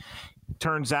second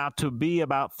turns out to be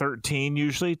about 13,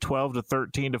 usually 12 to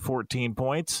 13 to 14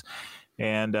 points,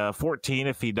 and 14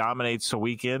 if he dominates the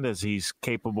weekend, as he's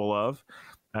capable of.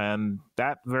 And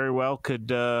that very well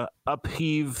could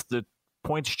upheave the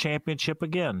points championship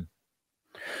again.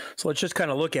 So let's just kind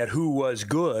of look at who was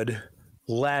good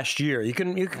last year. You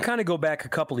can kind of go back a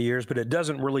couple of years, but it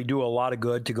doesn't really do a lot of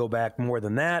good to go back more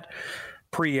than that.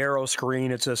 Pre-aero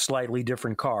screen, it's a slightly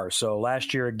different car. So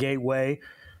last year at Gateway,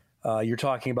 you're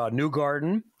talking about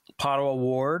Newgarden, Pato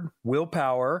O'Ward, Will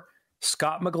Power,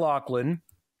 Scott McLaughlin,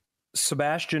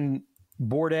 Sebastian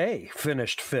Bourdais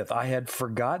finished 5th. I had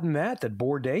forgotten that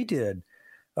Bourdais did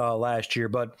last year.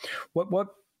 But what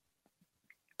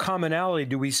commonality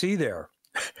do we see there?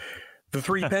 The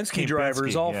 3 Penske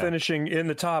drivers all finishing in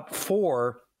the top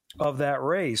 4 of that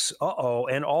race.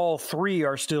 And all 3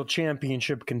 are still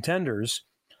championship contenders.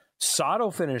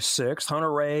 Sato finished 6th.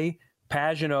 Hunter-Reay,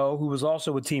 Pagenaud, who was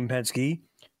also with Team Penske,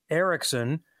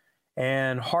 Ericsson,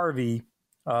 and Harvey,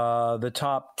 the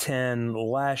top 10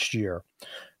 last year.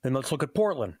 Then let's look at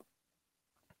Portland.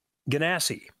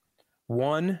 Ganassi,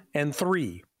 1 and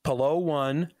 3. Palou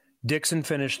won. Dixon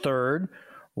finished 3rd.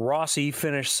 Rossi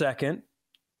finished 2nd.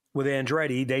 With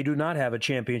Andretti, they do not have a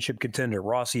championship contender.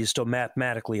 Rossi is still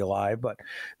mathematically alive, but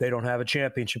they don't have a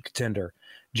championship contender.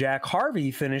 Jack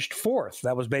Harvey finished 4th.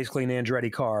 That was basically an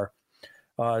Andretti car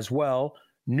as well.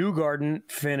 Newgarden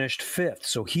finished 5th.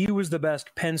 So he was the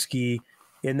best Penske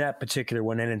in that particular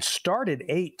one, and it started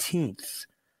 18th.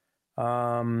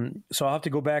 So I'll have to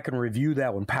go back and review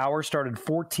that one. Power started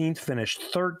 14th, finished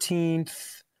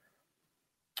 13th.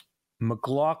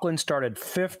 McLaughlin started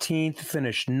 15th,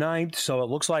 finished 9th. So it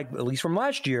looks like, at least from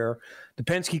last year, the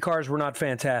Penske cars were not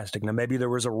fantastic. Now, maybe there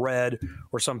was a red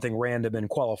or something random in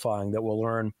qualifying that we'll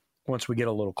learn once we get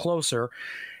a little closer.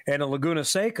 And in Laguna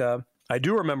Seca, I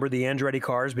do remember the Andretti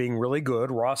cars being really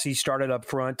good. Rossi started up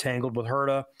front, tangled with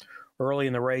Herta early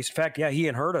in the race. In fact, he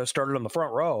and Herta started on the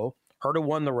front row. Herta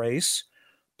won the race.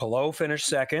 Palou finished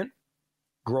second.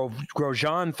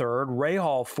 Grosjean third.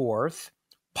 Rahal fourth.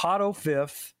 Pato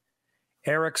fifth.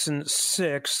 Ericsson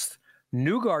sixth.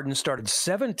 Newgarden started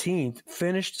 17th,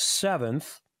 finished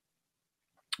 7th.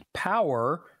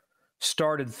 Power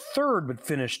started 3rd, but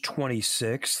finished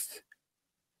 26th.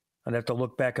 I'd have to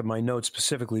look back at my notes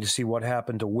specifically to see what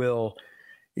happened to Will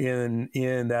in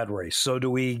that race. So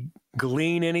do we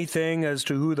glean anything as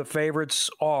to who the favorites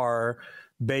are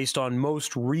based on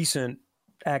most recent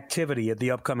activity at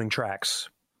the upcoming tracks?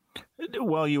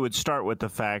 Well, you would start with the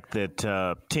fact that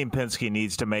Team Penske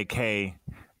needs to make hay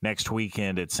next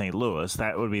weekend at St. Louis.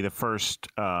 That would be the first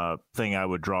thing I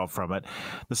would draw from it.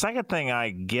 The second thing I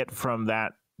get from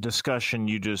that discussion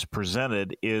you just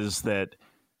presented is that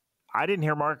I didn't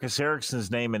hear Marcus Ericsson's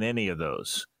name in any of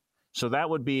those. So that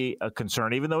would be a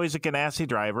concern, even though he's a Ganassi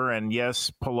driver. And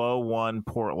yes, Palou won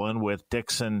Portland with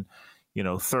Dixon,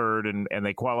 third, and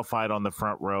they qualified on the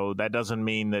front row. That doesn't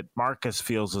mean that Marcus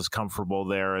feels as comfortable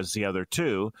there as the other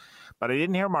two. But I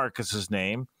didn't hear Marcus's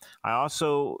name. I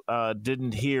also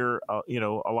didn't hear,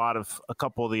 a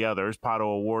couple of the others, Pato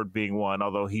O'Ward being one,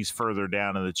 although he's further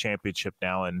down in the championship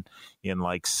now in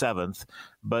like 7th.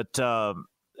 But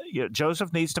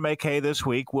Joseph needs to make hay this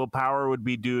week. Will Power would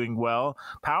be doing well.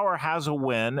 Power has a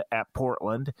win at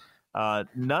Portland.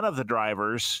 None of the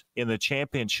drivers in the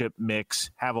championship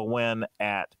mix have a win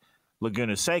at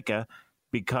Laguna Seca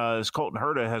because Colton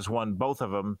Herta has won both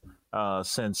of them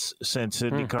since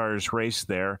IndyCar's raced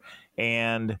there.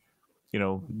 And,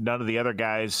 none of the other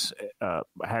guys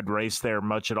had raced there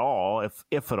much at all,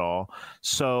 if at all.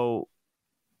 So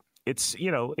it's,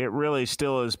 it really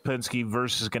still is Penske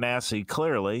versus Ganassi,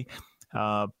 clearly.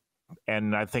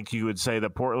 And I think you would say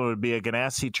that Portland would be a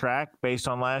Ganassi track based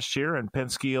on last year, and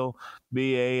Penske will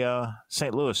be a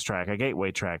St. Louis track, a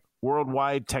gateway track.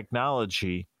 Worldwide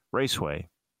Technology Raceway.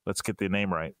 Let's get the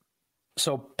name right.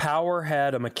 So Power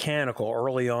had a mechanical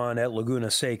early on at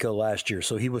Laguna Seca last year,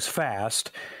 so he was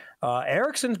fast.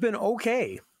 Ericsson's been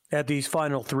okay at these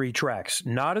final 3 tracks.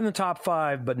 Not in the top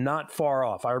 5, but not far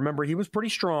off. I remember he was pretty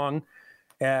strong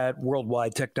at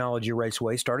Worldwide Technology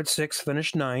Raceway. Started 6th,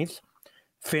 finished 9th.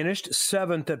 Finished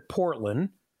 7th at Portland.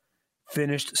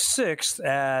 Finished 6th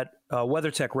at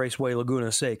WeatherTech Raceway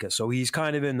Laguna Seca. So he's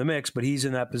kind of in the mix, but he's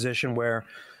in that position where,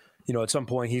 at some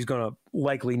point he's going to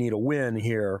likely need a win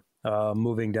here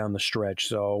moving down the stretch.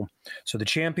 So the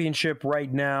championship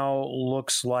right now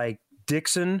looks like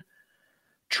Dixon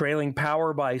trailing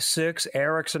Power by 6.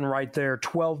 Ericsson right there,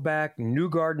 12 back.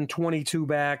 Newgarden, 22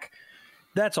 back.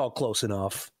 That's all close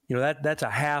enough. That's a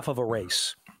half of a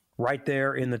race right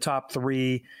there in the top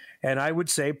 3. And I would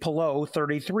say Palou,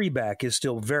 33 back, is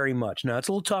still very much. Now, it's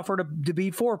a little tougher to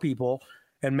beat 4 people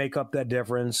and make up that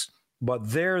difference,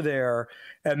 but they're there.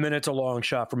 And then it's a long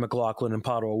shot for McLaughlin and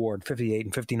Pato O'Ward, 58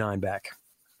 and 59 back.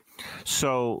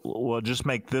 So we'll just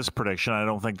make this prediction. I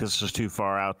don't think this is too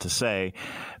far out to say.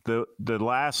 The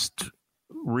last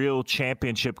real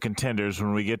championship contenders,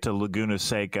 when we get to Laguna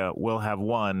Seca, will have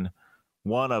won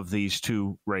one of these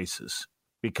 2 races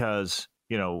because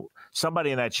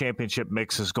somebody in that championship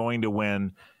mix is going to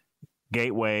win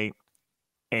Gateway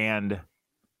and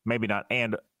maybe not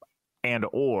and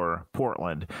or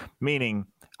Portland, meaning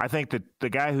I think that the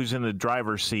guy who's in the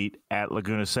driver's seat at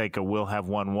Laguna Seca will have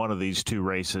won one of these 2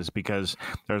 races because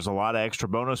there's a lot of extra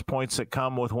bonus points that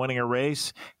come with winning a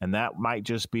race, and that might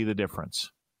just be the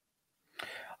difference.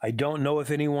 I don't know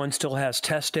if anyone still has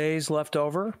test days left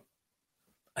over.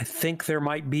 I think there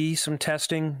might be some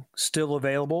testing still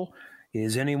available.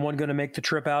 Is anyone going to make the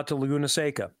trip out to Laguna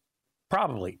Seca?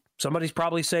 Probably. Somebody's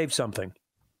probably saved something.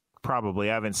 Probably.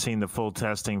 I haven't seen the full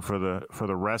testing for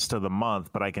the rest of the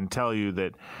month, but I can tell you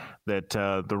that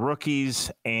the rookies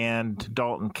and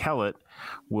Dalton Kellett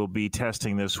will be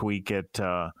testing this week at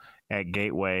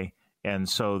Gateway, and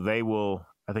so they will.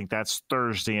 I think that's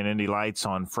Thursday and Indy Lights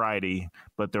on Friday,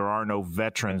 but there are no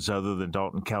veterans other than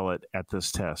Dalton Kellett at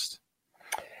this test.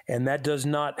 And that does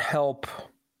not help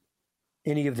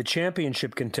any of the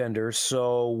championship contenders.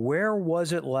 So where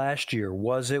was it last year?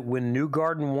 Was it when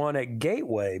Newgarden won at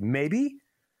Gateway? Maybe.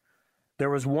 There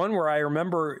was one where I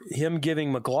remember him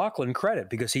giving McLaughlin credit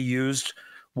because he used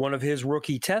one of his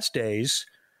rookie test days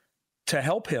to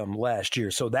help him last year.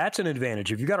 So that's an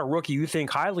advantage. If you got a rookie you think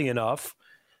highly enough,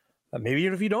 maybe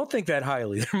even if you don't think that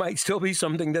highly, there might still be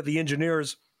something that the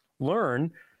engineers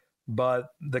learn. But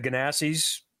the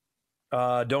Ganassis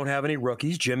don't have any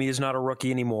rookies. Jimmy is not a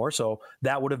rookie anymore, so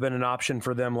that would have been an option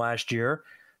for them last year.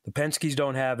 The Penskes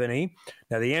don't have any.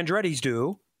 Now, the Andrettis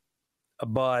do.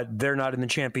 but they're not in the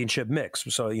championship mix.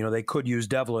 So, they could use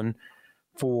Devlin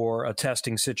for a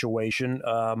testing situation.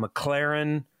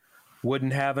 McLaren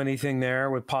wouldn't have anything there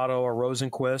with Pato or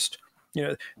Rosenqvist.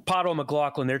 Pato and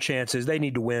McLaughlin, their chances, they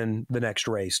need to win the next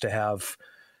race to have,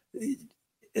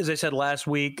 as I said last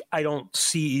week, I don't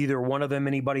see either one of them,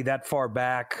 anybody that far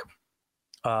back.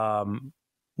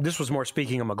 This was more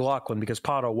speaking of McLaughlin because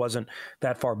Pato wasn't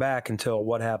that far back until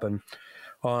what happened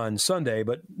on Sunday,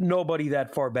 but nobody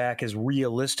that far back is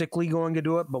realistically going to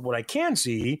do it. But what I can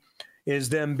see is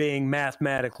them being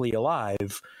mathematically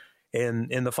alive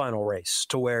in the final race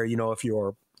to where, if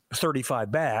you're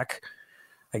 35 back,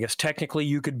 I guess technically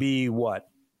you could be what?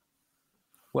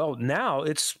 Well, now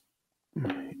it's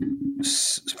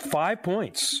 5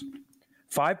 points.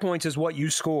 5 points is what you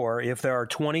score if there are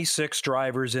 26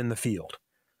 drivers in the field.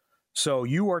 So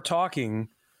you are talking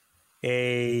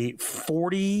a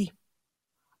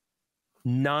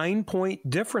 49-point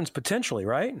difference potentially,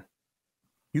 right?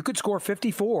 You could score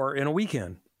 54 in a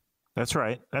weekend. That's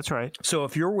right. So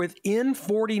if you're within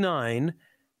 49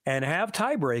 and have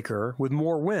tiebreaker with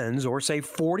more wins, or say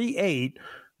 48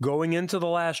 going into the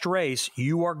last race,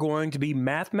 you are going to be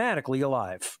mathematically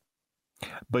alive.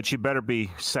 But you better be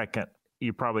second.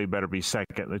 You probably better be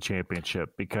second in the championship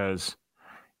because,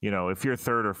 if you're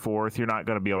third or fourth, you're not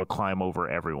going to be able to climb over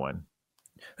everyone.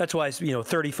 That's why,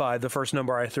 35, the first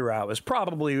number I threw out, was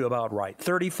probably about right.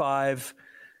 35,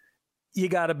 you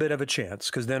got a bit of a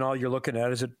chance because then all you're looking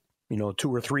at is 2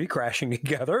 or 3 crashing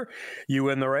together. You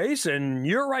win the race and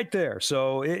you're right there.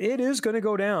 So it is going to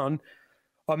go down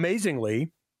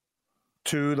amazingly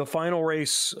to the final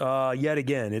race yet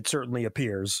again. It certainly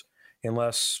appears,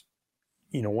 unless,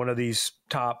 one of these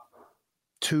top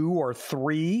 2 or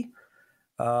 3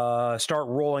 start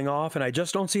rolling off. And I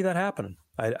just don't see that happening.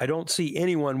 I don't see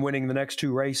anyone winning the next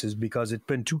 2 races because it's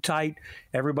been too tight.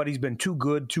 Everybody's been too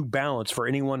good, too balanced for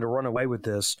anyone to run away with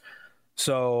this.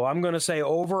 So I'm going to say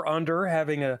over, under,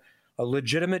 having a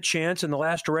legitimate chance in the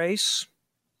last race.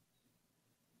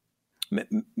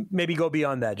 Maybe go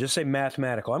beyond that. Just say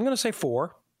mathematical. I'm going to say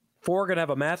 4. 4 are going to have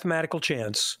a mathematical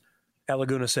chance at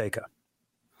Laguna Seca.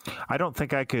 I don't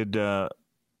think I could,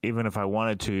 even if I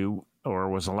wanted to or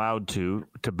was allowed to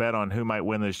bet on who might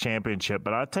win this championship.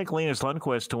 But I'd take Linus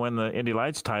Lundqvist to win the Indy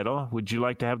Lights title. Would you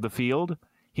like to have the field?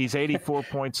 He's 84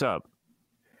 points up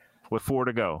with 4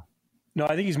 to go. No,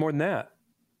 I think he's more than that.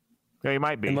 Yeah, he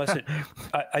might be.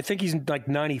 I think he's like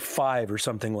 95 or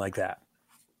something like that.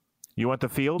 You want the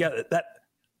field? Yeah,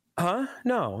 Huh?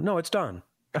 No, it's done.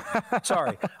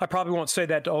 Sorry. I probably won't say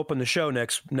that to open the show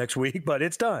next week, but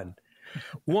it's done.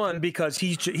 One, because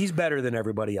he's better than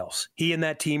everybody else. He and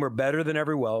that team are better than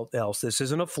everyone else. This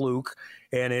isn't a fluke,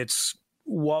 and it's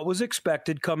what was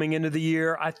expected coming into the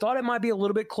year. I thought it might be a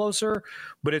little bit closer,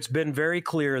 but it's been very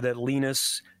clear that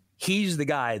Linus, he's the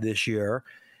guy this year,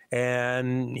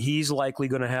 and he's likely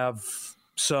going to have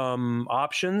some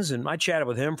options. And I chatted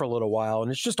with him for a little while,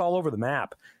 and it's just all over the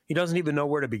map. He doesn't even know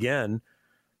where to begin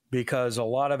because a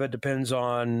lot of it depends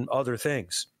on other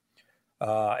things.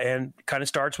 And kind of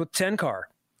starts with 10 car.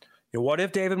 What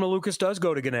if David Malukas does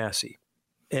go to Ganassi?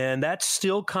 And that's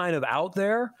still kind of out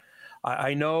there.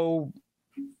 I know,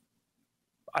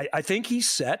 I think he's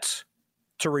set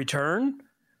to return.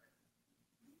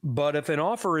 But if an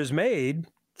offer is made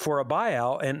for a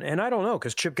buyout, and I don't know,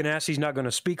 because Chip Ganassi's not going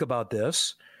to speak about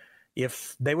this,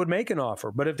 if they would make an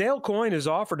offer. But if Dale Coyne is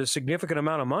offered a significant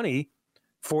amount of money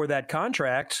for that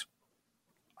contract,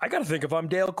 I got to think if I'm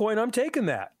Dale Coyne, I'm taking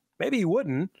that. Maybe he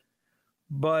wouldn't,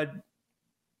 but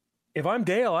if I'm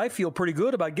Dale, I feel pretty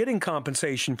good about getting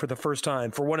compensation for the first time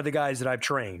for one of the guys that I've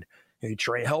trained. He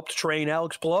helped train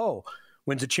Alex Palou,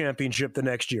 wins a championship the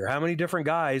next year. How many different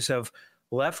guys have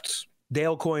left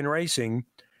Dale Coyne Racing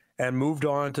and moved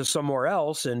on to somewhere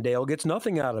else, and Dale gets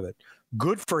nothing out of it?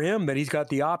 Good for him that he's got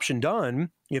the option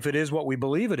done, if it is what we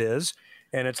believe it is,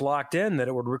 and it's locked in, that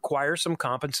it would require some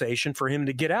compensation for him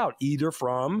to get out, either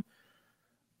from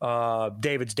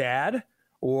David's dad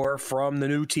or from the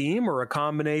new team or a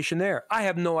combination there. I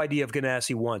have no idea if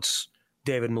Ganassi wants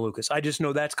David Malukas. I just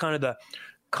know that's kind of the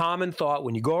common thought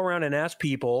when you go around and ask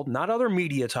people, not other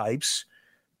media types,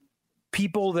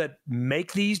 people that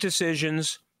make these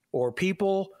decisions or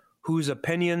people whose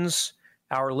opinions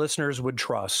our listeners would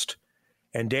trust.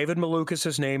 And David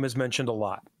Malukas' name is mentioned a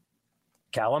lot.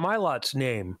 Callum Ilot's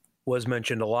name was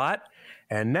mentioned a lot.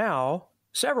 And now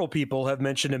several people have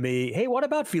mentioned to me, hey, what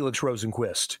about Felix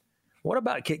Rosenqvist? What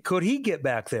about, could he get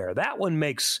back there? That one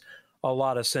makes a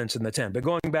lot of sense in the 10. But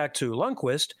going back to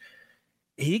Lundqvist,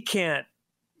 he can't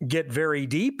get very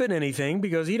deep in anything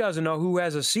because he doesn't know who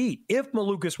has a seat. If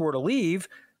Malukas were to leave,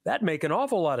 that'd make an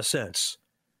awful lot of sense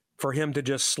for him to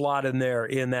just slot in there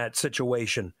in that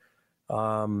situation.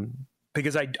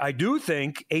 Because I do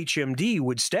think HMD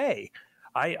would stay.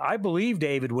 I believe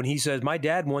David when he says my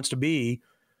dad wants to be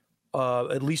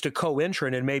at least a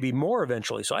co-entrant and maybe more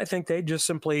eventually. So I think they just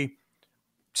simply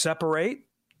separate.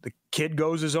 The kid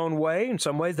goes his own way. In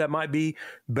some ways, that might be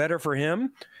better for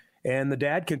him. And the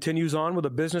dad continues on with a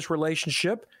business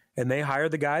relationship, and they hire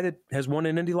the guy that has won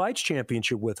an Indy Lights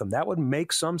championship with them. That would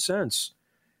make some sense.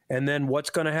 And then what's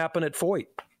going to happen at Foyt?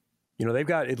 They've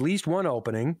got at least one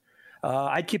opening.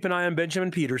 I'd keep an eye on Benjamin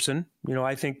Peterson.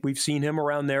 I think we've seen him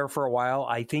around there for a while.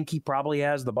 I think he probably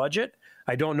has the budget.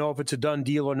 I don't know if it's a done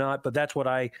deal or not, but that's what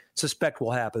I suspect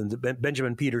will happen.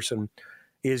 Benjamin Peterson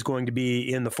is going to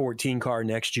be in the 14 car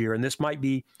next year, and this might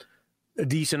be a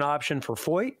decent option for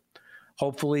Foyt.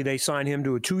 Hopefully they sign him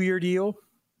to a 2-year deal.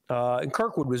 And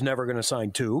Kirkwood was never going to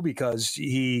sign 2 because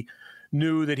he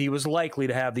knew that he was likely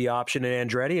to have the option at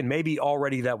Andretti, and maybe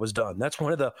already that was done. That's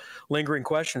one of the lingering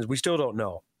questions. We still don't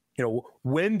know.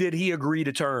 When did he agree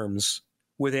to terms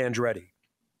with Andretti?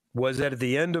 Was that at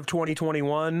the end of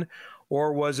 2021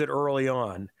 or was it early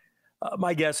on?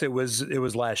 My guess it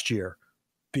was last year,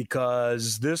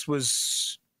 because this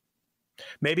was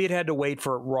maybe it had to wait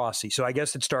for Rossi. So I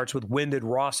guess it starts with when did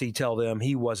Rossi tell them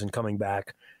he wasn't coming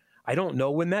back? I don't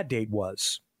know when that date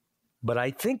was, but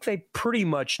I think they pretty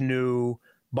much knew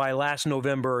by last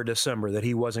November or December that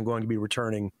he wasn't going to be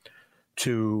returning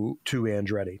to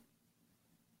Andretti.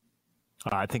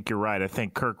 I think you're right. I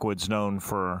think Kirkwood's known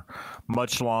for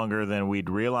much longer than we'd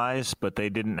realize, but they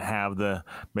didn't have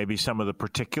maybe some of the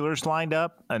particulars lined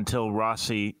up until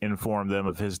Rossi informed them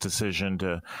of his decision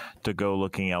to go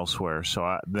looking elsewhere.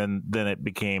 So then it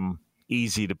became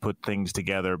easy to put things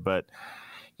together. But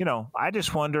I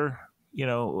just wonder,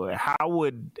 how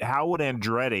would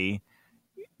Andretti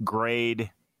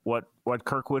grade what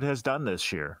Kirkwood has done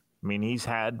this year? I mean, he's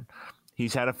had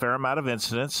a fair amount of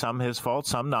incidents, some his fault,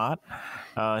 some not.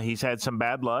 He's had some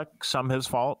bad luck, some his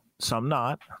fault, some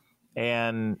not.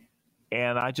 And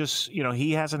I just,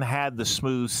 he hasn't had the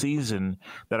smooth season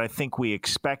that I think we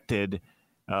expected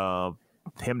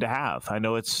him to have. I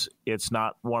know it's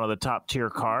not one of the top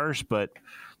tier cars, but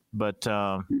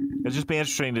it'd just be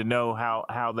interesting to know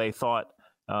how they thought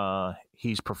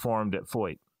he's performed at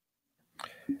Foyt.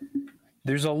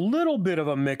 There's a little bit of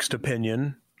a mixed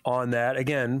opinion on that,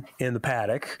 again, in the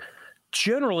paddock.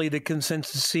 Generally, the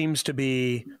consensus seems to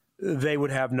be they would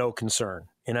have no concern.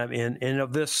 And of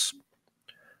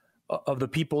the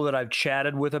people that I've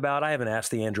chatted with about, I haven't asked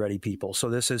the Andretti people, so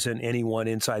this isn't anyone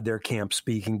inside their camp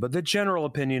speaking, but the general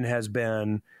opinion has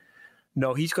been,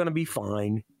 no, he's going to be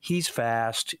fine. He's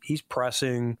fast. He's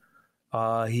pressing.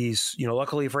 He's,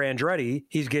 luckily for Andretti,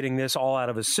 he's getting this all out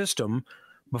of his system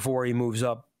before he moves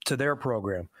up to their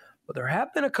program. But there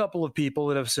have been a couple of people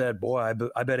that have said, boy, I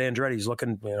bet Andretti's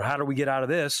looking, how do we get out of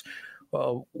this?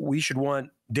 Well, we should want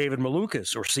David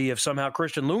Malukas or see if somehow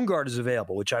Christian Lundgaard is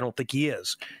available, which I don't think he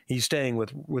is. He's staying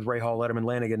with Ray Hall, Letterman,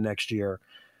 Lanigan next year.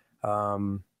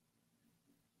 But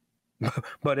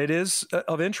it is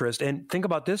of interest. And think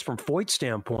about this from Foyt's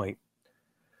standpoint.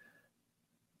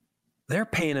 They're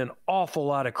paying an awful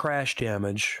lot of crash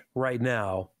damage right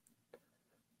now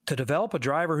to develop a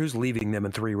driver who's leaving them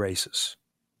in 3 races.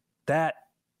 That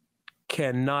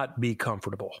cannot be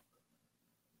comfortable.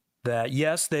 That,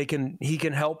 yes, he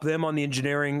can help them on the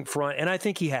engineering front, and I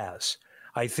think he has.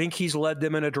 I think he's led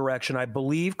them in a direction. I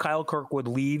believe Kyle Kirkwood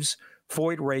leaves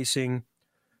Foyt Racing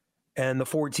and the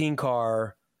 14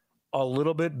 car a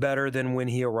little bit better than when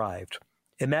he arrived.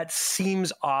 And that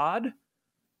seems odd,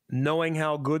 knowing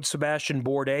how good Sebastian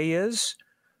Bourdais is,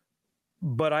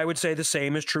 but I would say the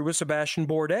same is true with Sebastian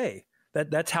Bourdais.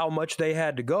 That's how much they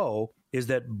had to go, is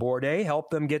that Bourdais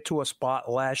helped them get to a spot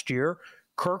last year.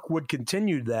 Kirkwood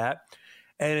continued that.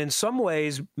 And in some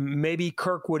ways, maybe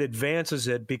Kirkwood advances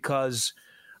it because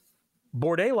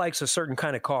Bourdais likes a certain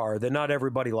kind of car that not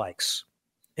everybody likes.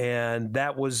 And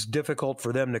that was difficult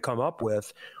for them to come up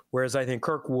with. Whereas I think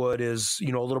Kirkwood is, a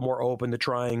little more open to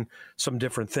trying some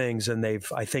different things. And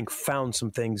they've, I think, found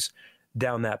some things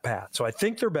down that path. So I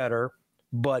think they're better,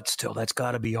 but still, that's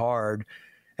got to be hard.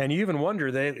 And you even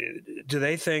wonder, do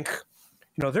they think,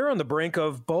 they're on the brink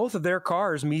of both of their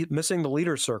cars missing the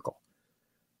leader circle.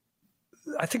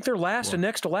 I think they're last and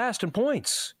next to last in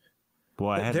points.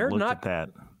 Boy, I hadn't looked at that.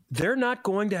 They're not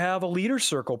going to have a leader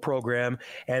circle program.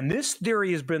 And this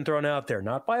theory has been thrown out there,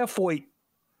 not by a Foyt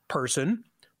person,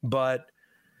 but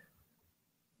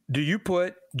do you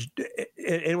put,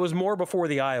 it was more before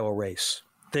the Iowa race,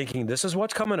 thinking this is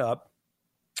what's coming up.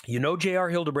 J.R.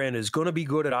 Hildebrand is going to be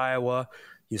good at Iowa.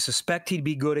 You suspect he'd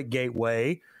be good at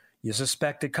Gateway. You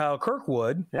suspected Kyle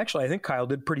Kirkwood. Actually, I think Kyle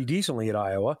did pretty decently at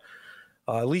Iowa,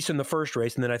 at least in the first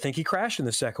race, and then I think he crashed in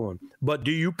the second one. But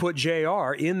do you put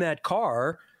JR in that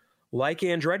car like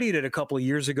Andretti did a couple of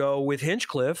years ago with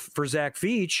Hinchcliffe for Zach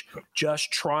Veach,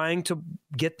 just trying to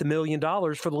get the $1 million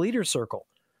for the leader's circle?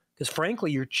 Because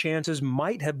frankly, your chances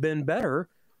might have been better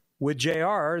with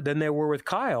JR than they were with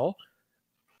Kyle,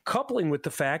 coupling with the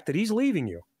fact that he's leaving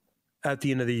you at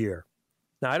the end of the year.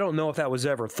 Now, I don't know if that was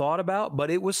ever thought about,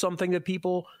 but it was something that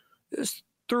people just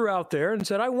threw out there and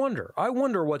said, I wonder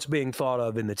what's being thought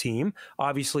of in the team.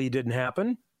 Obviously, it didn't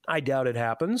happen. I doubt it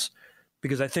happens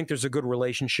because I think there's a good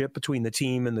relationship between the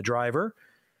team and the driver.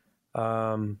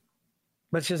 But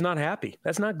it's just not happy.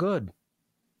 That's not good.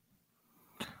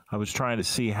 I was trying to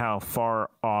see how far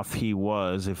off he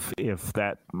was, if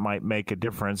that might make a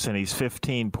difference. And he's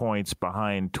 15 points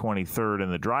behind 23rd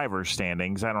in the driver's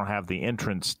standings. I don't have the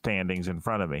entrance standings in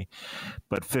front of me,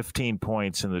 but 15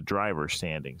 points in the driver's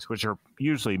standings, which are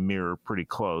usually mirror pretty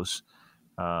close.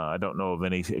 I don't know of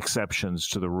any exceptions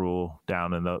to the rule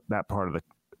down in that part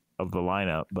of the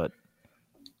lineup, but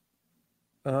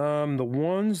the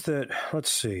ones that,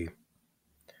 let's see,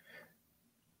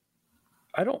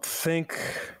 I don't think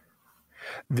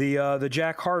the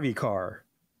Jack Harvey car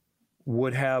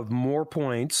would have more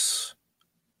points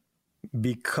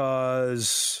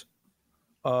because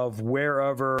of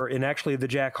wherever, and actually the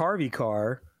Jack Harvey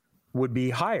car would be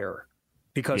higher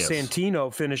because yes.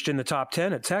 Santino finished in the top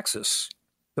 10 at Texas,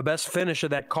 the best finish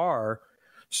of that car.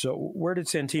 So where did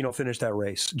Santino finish that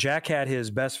race? Jack had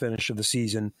his best finish of the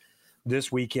season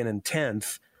this weekend in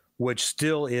 10th, which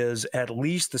still is at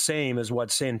least the same as what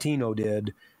Santino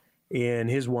did in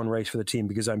his one race for the team,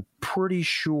 because I'm pretty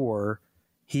sure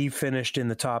he finished in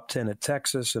the top 10 at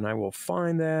Texas, and I will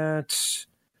find that.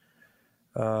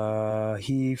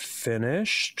 He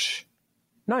finished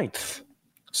 9th.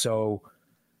 So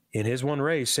in his one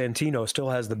race, Santino still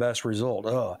has the best result.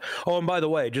 Oh, and by the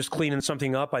way, just cleaning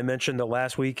something up, I mentioned that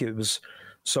last week it was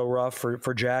so rough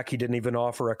for Jack. He didn't even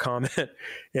offer a comment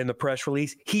in the press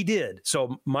release. He did.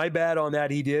 So my bad on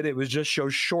that. He did. It was just so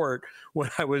short when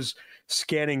I was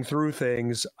scanning through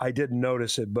things. I didn't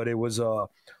notice it, but it was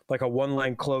like a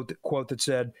one-line quote that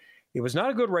said, it was not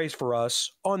a good race for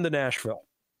us on the Nashville.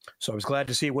 So I was glad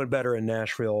to see it went better in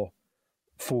Nashville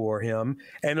for him.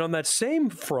 And on that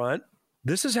same front,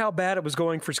 this is how bad it was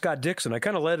going for Scott Dixon. I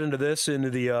kind of led into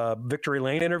the Victory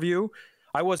Lane interview.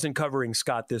 I wasn't covering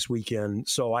Scott this weekend,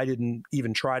 so I didn't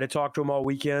even try to talk to him all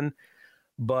weekend.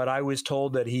 But I was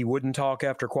told that he wouldn't talk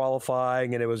after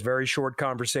qualifying, and it was very short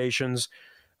conversations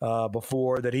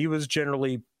before, that he was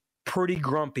generally pretty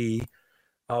grumpy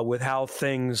with how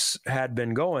things had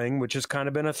been going, which has kind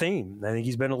of been a theme. I think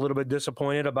he's been a little bit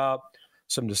disappointed about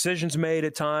some decisions made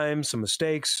at times, some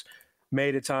mistakes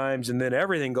made at times, and then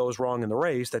everything goes wrong in the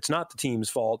race. That's not the team's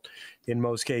fault in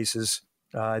most cases.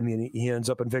 I mean, he ends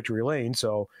up in victory lane.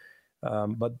 So,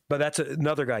 but that's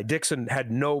another guy. Dixon had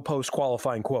no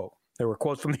post-qualifying quote. There were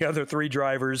quotes from the other three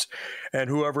drivers, and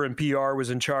whoever in PR was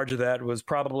in charge of that was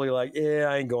probably like,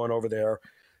 I ain't going over there.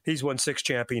 He's won 6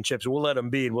 championships. We'll let him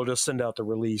be, and we'll just send out the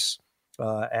release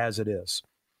as it is.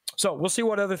 So we'll see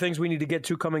what other things we need to get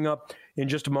to coming up in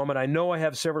just a moment. I know I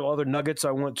have several other nuggets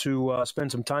I want to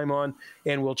spend some time on,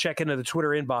 and we'll check into the Twitter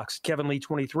inbox. Kevin Lee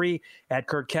 23 at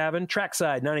Curt Cavan,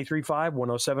 Trackside 93.5,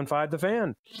 107.5 The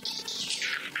Fan.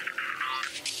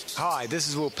 Hi, this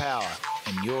is Will Power,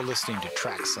 and you're listening to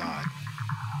Trackside.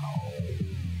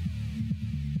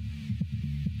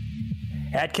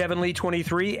 At Kevin Lee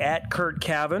 23 at Curt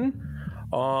Cavan.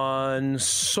 On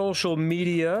social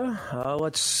media,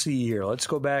 let's see here. Let's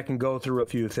go back and go through a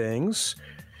few things.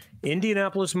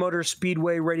 Indianapolis Motor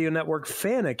Speedway Radio Network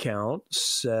fan account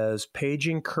says,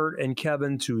 paging Curt and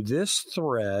Kevin to this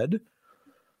thread.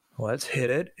 Let's hit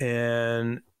it.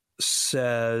 And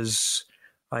says,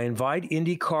 I invite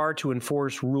IndyCar to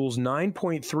enforce rules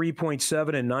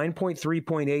 9.3.7 and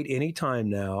 9.3.8 anytime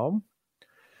now.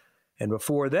 And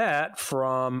before that,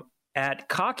 from at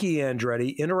Cocky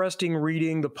Andretti, interesting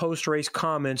reading the post-race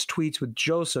comments, tweets with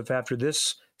Joseph after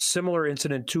this similar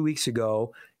incident 2 weeks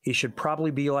ago. He should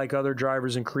probably be like other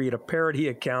drivers and create a parody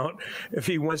account if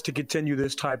he wants to continue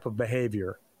this type of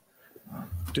behavior.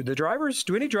 Do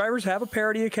any drivers have a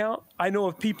parody account? I know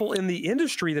of people in the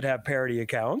industry that have parody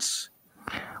accounts.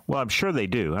 Well, I'm sure they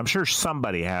do. I'm sure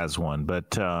somebody has one,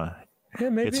 but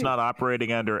it's not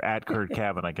operating under at Curt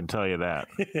Cavan, I can tell you that.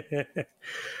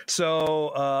 So,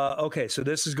 okay, so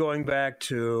this is going back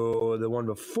to the one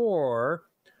before.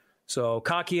 So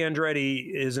Cocky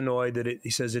Andretti is annoyed that he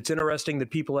says it's interesting that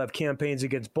people have campaigns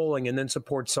against bowling and then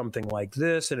support something like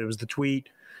this. And it was the tweet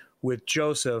with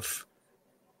Joseph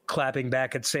clapping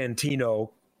back at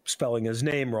Santino spelling his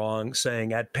name wrong,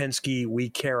 saying, at Penske, we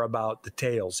care about the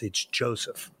tails. It's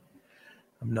Joseph.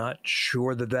 I'm not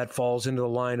sure that falls into the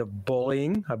line of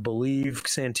bullying. I believe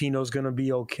Santino's going to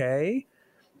be okay.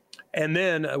 And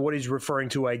then what he's referring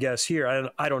to, I guess, here,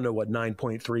 I don't know what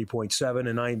 9.3.7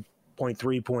 and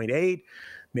 9.3.8,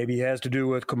 maybe it has to do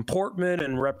with comportment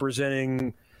and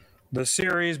representing the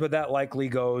series, but that likely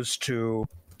goes to,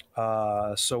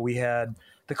 so we had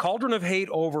the cauldron of hate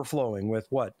overflowing with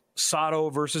what? Sato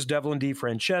versus Devlin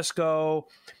DiFrancesco.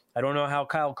 I don't know how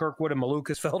Kyle Kirkwood and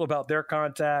Malukas felt about their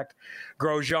contact.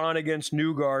 Grosjean against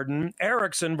Newgarden.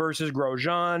 Ericsson versus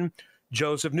Grosjean.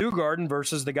 Joseph Newgarden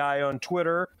versus the guy on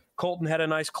Twitter. Colton had a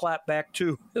nice clap back,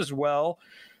 too, as well.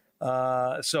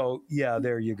 So, yeah,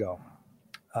 there you go.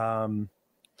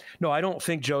 No, I don't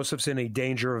think Joseph's in any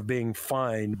danger of being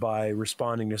fined by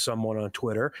responding to someone on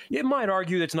Twitter. It might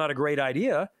argue that's not a great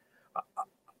idea.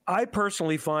 I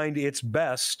personally find it's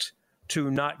best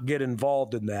to not get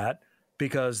involved in that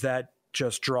because that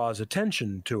just draws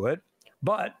attention to it.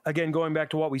 But, again, going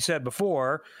back to what we said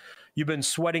before, you've been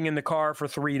sweating in the car for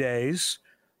 3 days.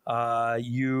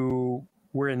 You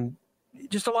were in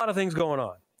just a lot of things going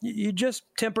on. You just,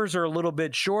 tempers are a little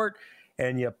bit short,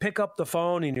 and you pick up the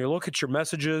phone and you look at your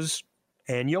messages,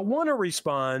 and you'll want to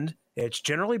respond. It's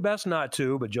generally best not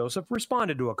to, but Joseph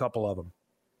responded to a couple of them.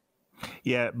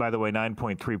 Yeah, by the way,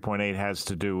 9.3.8 has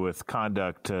to do with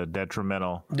conduct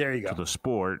detrimental to the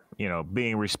sport. You know,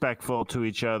 being respectful to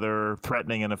each other,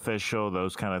 threatening an official,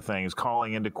 those kind of things,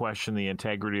 calling into question the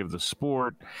integrity of the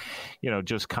sport, you know,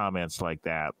 just comments like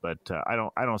that. But I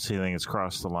don't see anything that's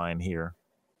crossed the line here.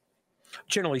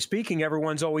 Generally speaking,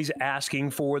 everyone's always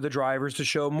asking for the drivers to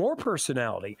show more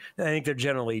personality. I think they're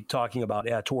generally talking about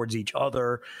towards each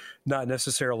other, not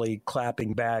necessarily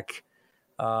clapping back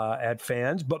at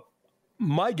fans. But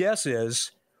my guess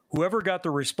is whoever got the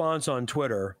response on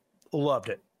Twitter loved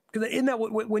it. Because isn't that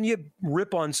when you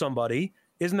rip on somebody,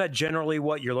 isn't that generally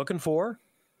what you're looking for?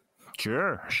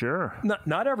 Sure.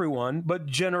 Not everyone, but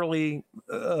generally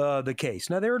the case.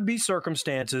 Now, there would be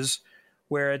circumstances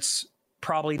where it's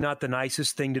probably not the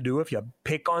nicest thing to do if you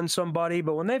pick on somebody,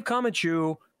 but when they've come at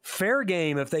you, fair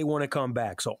game if they want to come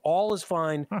back. So all is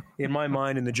fine in my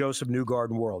mind in the Joseph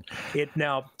Newgarden world.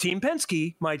 Now, Team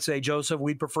Penske might say, Joseph,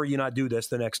 we'd prefer you not do this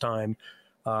the next time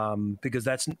because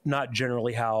that's not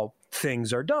generally how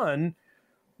things are done.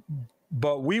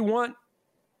 But we want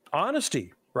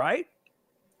honesty, right?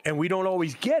 And we don't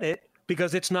always get it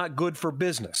because it's not good for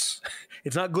business.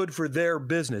 It's not good for their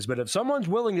business. But if someone's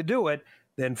willing to do it,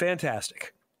 then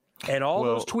fantastic. And all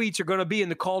those tweets are going to be in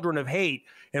the cauldron of hate,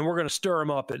 and we're going to stir them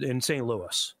up in St.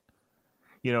 Louis.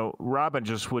 You know, Robin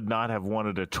just would not have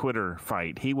wanted a Twitter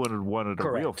fight. He would have wanted a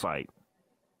real fight,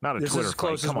 not a Twitter fight. This is as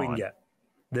close as we can get.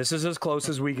 This is as close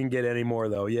as we can get anymore,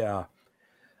 though, yeah.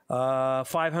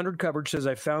 500 coverage says,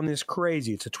 I found this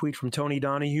crazy. It's a tweet from Tony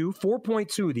Donahue.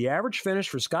 4.2, the average finish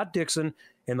for Scott Dixon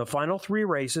in the final 3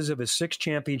 races of his 6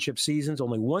 championship seasons.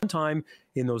 Only one time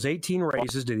in those 18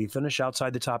 races did he finish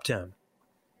outside the top 10.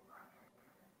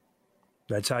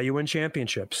 That's how you win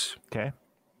championships. Okay.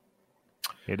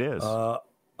 It is.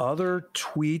 Other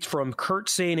tweets from Curt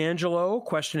St. Angelo,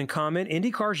 question and comment.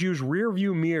 IndyCars use rear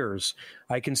view mirrors.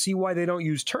 I can see why they don't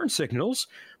use turn signals,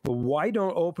 but why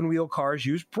don't open wheel cars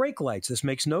use brake lights? This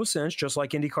makes no sense, just like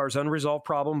IndyCar's unresolved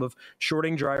problem of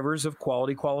shorting drivers of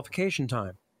quality qualification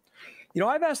time. You know,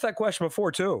 I've asked that question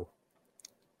before, too.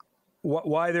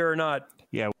 Why there are not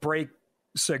brake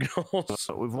signals.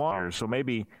 We've lost, so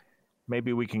maybe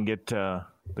we can get the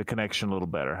connection a little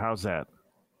better. How's that?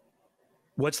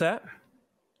 What's that?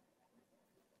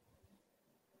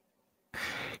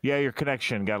 Yeah, your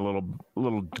connection got a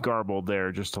little garbled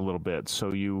there, just a little bit.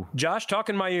 So Josh, talk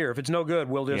in my ear. If it's no good,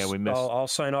 we'll just I'll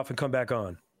sign off and come back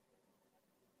on.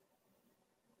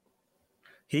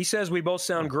 He says we both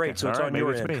sound great, so it's on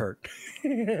your end, Curt.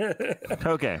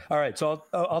 Okay. All right, so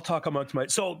I'll talk amongst my.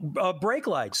 So brake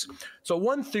lights. So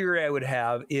one theory I would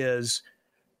have is,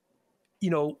 you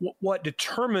know, what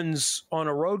determines on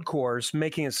a road course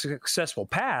making a successful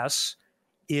pass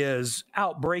is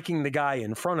outbraking the guy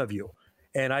in front of you.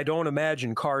 And I don't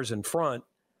imagine cars in front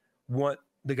want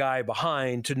the guy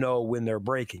behind to know when they're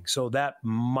braking. So that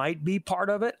might be part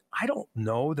of it. I don't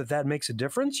know that makes a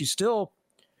difference.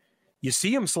 You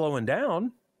see them slowing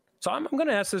down. So I'm going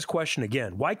to ask this question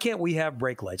again. Why can't we have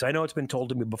brake lights? I know it's been told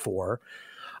to me before.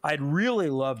 I'd really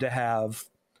love to have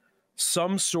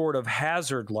some sort of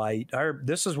hazard light.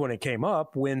 This is when it came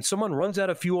up, when someone runs out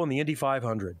of fuel in the Indy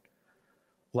 500.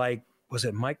 Like, was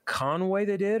it Mike Conway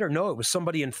they did? Or no, it was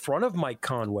somebody in front of Mike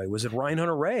Conway. Was it Ryan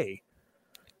Hunter-Reay?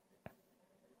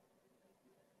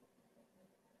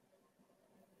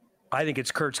 I think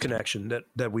it's Curt's connection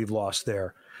that we've lost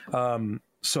there.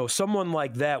 So someone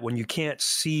like that, when you can't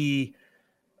see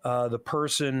the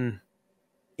person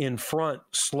in front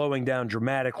slowing down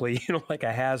dramatically, like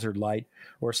a hazard light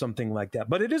or something like that.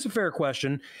 But it is a fair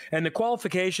question. And the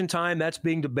qualification time, that's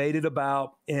being debated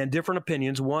about, and different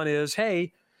opinions. One is,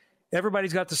 hey,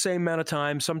 everybody's got the same amount of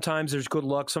time. Sometimes there's good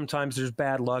luck. Sometimes there's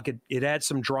bad luck. It adds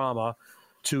some drama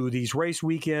to these race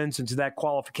weekends and to that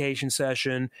qualification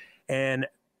session. And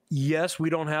yes, we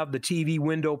don't have the TV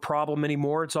window problem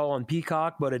anymore. It's all on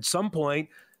Peacock. But at some point,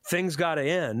 things got to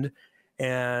end.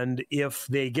 And if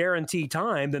they guarantee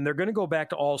time, then they're going to go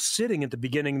back to all sitting at the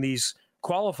beginning of these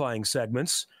qualifying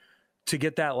segments to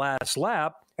get that last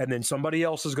lap. And then somebody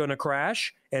else is going to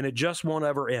crash, and it just won't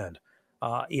ever end.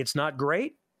 It's not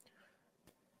great,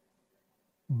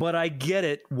 but I get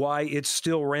it why it's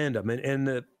still random. And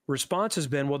the response has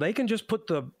been, well, they can just put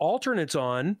the alternates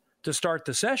on to start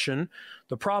the session.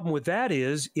 The problem with that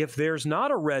is if there's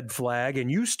not a red flag and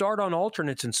you start on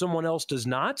alternates and someone else does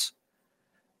not,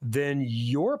 then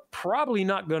you're probably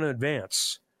not going to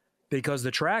advance because the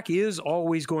track is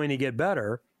always going to get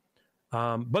better.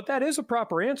 But that is a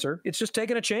proper answer. It's just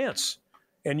taking a chance.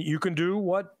 And you can do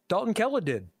what Dalton Kellett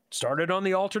did. Started on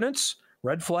the alternates,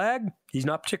 red flag. He's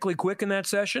not particularly quick in that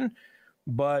session,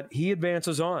 but he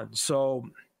advances on. So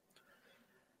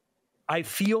I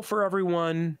feel for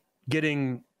everyone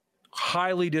getting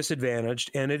highly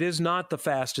disadvantaged, and it is not the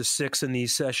fastest 6 in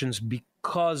these sessions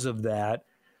because of that.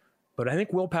 But I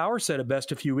think Will Power said it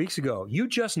best a few weeks ago. You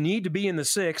just need to be in the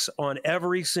 6 on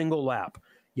every single lap.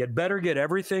 You'd better get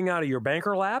everything out of your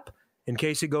banker lap in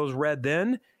case it goes red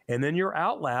then, and then your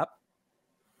out lap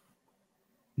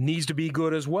needs to be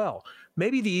good as well.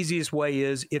 Maybe the easiest way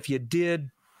is if you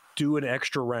did do an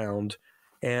extra round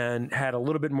and had a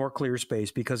little bit more clear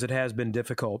space, because it has been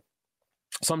difficult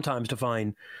sometimes to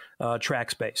find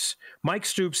track space. Mike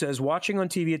Stoop says, watching on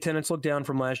TV, attendance looked down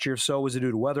from last year. If so, was it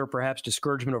due to weather, perhaps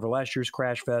discouragement over last year's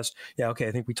Crash Fest? Yeah, okay,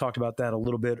 I think we talked about that a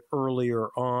little bit earlier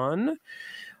on.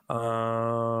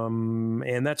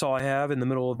 And that's all I have in the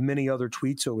middle of many other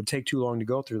tweets, so it would take too long to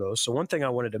go through those. So one thing I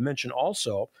wanted to mention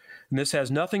also, and this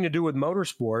has nothing to do with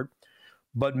motorsport,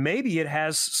 but maybe it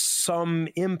has some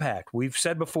impact. We've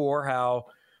said before how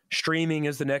streaming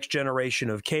is the next generation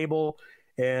of cable.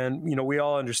 And, we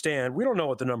all understand, we don't know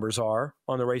what the numbers are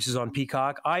on the races on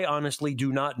Peacock. I honestly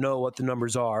do not know what the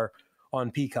numbers are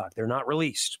on Peacock. They're not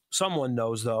released. Someone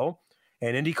knows, though.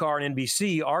 And IndyCar and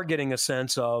NBC are getting a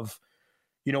sense of,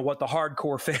 what the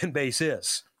hardcore fan base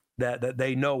is, that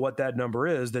they know what that number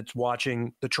is that's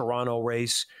watching the Toronto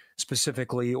race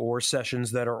specifically, or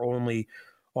sessions that are only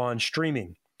on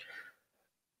streaming.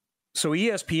 So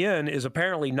ESPN is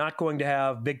apparently not going to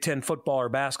have Big Ten football or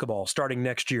basketball starting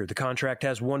next year. The contract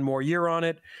has one more year on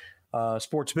it.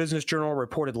 Sports Business Journal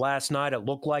reported last night it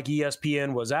looked like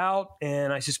ESPN was out,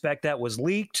 and I suspect that was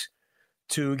leaked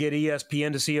to get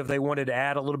ESPN to see if they wanted to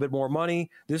add a little bit more money.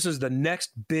 This is the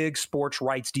next big sports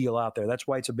rights deal out there. That's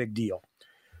why it's a big deal.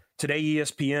 Today,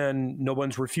 ESPN, no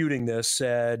one's refuting this,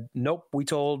 said, nope, we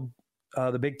told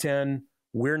the Big Ten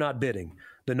we're not bidding.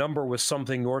 The number was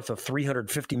something north of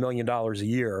 $350 million a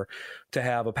year to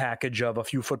have a package of a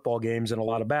few football games and a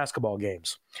lot of basketball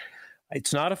games.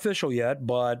 It's not official yet,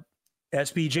 but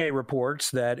SBJ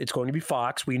reports that it's going to be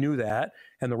Fox. We knew that.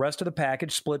 And the rest of the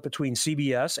package split between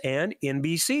CBS and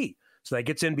NBC. So that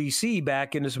gets NBC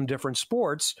back into some different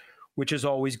sports, which is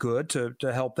always good to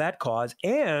help that cause.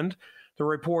 And the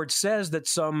report says that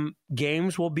some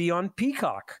games will be on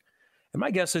Peacock. And my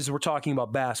guess is we're talking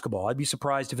about basketball. I'd be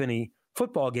surprised if any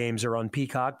football games are on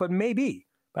Peacock, but maybe.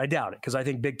 I doubt it, because I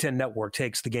think Big Ten Network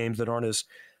takes the games that aren't as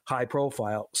high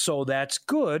profile. So that's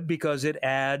good because it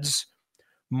adds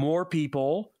more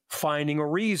people finding a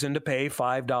reason to pay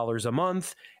 $5 a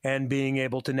month and being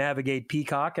able to navigate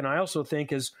Peacock. And I also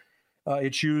think as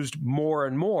it's used more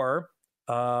and more,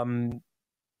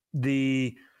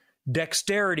 the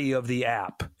dexterity of the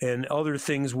app and other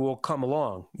things will come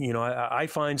along. I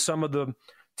find some of the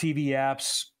TV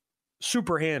apps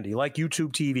super handy, like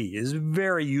YouTube TV is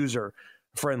very user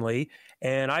friendly.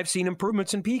 And I've seen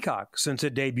improvements in Peacock since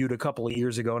it debuted a couple of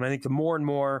years ago. And I think the more and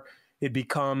more it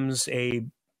becomes a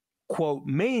quote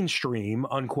mainstream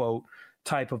unquote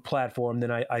type of platform,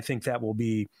 then I think that will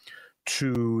be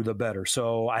to the better.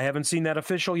 So I haven't seen that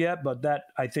official yet, but that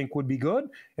I think would be good.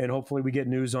 And hopefully we get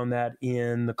news on that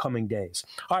in the coming days.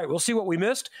 All right, we'll see what we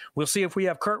missed. We'll see if we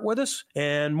have Curt with us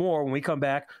and more when we come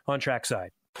back on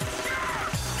Trackside.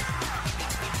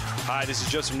 Hi, this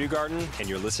is Joseph Newgarden, and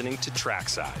you're listening to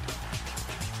Trackside.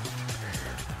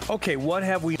 Okay, what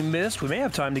have we missed? We may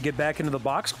have time to get back into the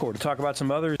box score to talk about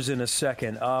some others in a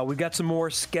second. We've got some more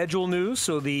schedule news.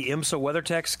 So the IMSA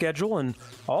WeatherTech schedule and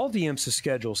all the IMSA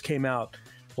schedules came out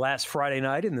last Friday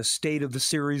night in the State of the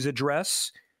Series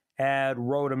address at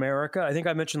Road America. I think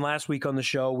I mentioned last week on the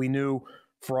show, we knew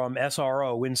from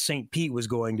SRO when St. Pete was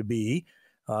going to be,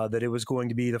 that it was going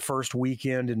to be the first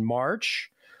weekend in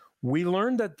March. We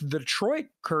learned that the Detroit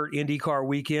Curt IndyCar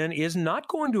weekend is not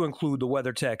going to include the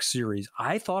WeatherTech series.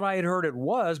 I thought I had heard it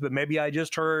was, but maybe I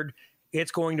just heard it's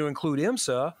going to include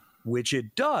IMSA, which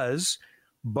it does,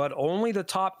 but only the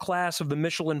top class of the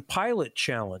Michelin Pilot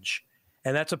Challenge.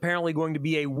 And that's apparently going to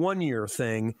be a one-year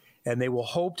thing, and they will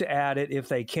hope to add it if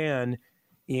they can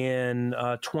in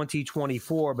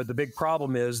 2024. But the big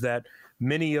problem is that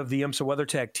many of the IMSA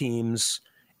WeatherTech teams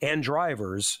and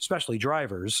drivers, especially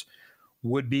drivers,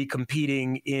 would be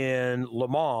competing in Le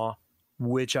Mans,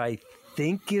 which I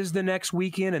think is the next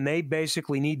weekend, and they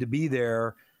basically need to be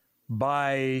there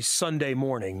by Sunday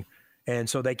morning. And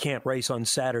so they can't race on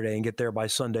Saturday and get there by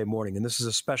Sunday morning. And this is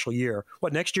a special year.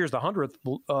 Next year is the 100th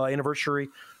anniversary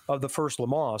of the first Le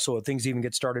Mans, so things even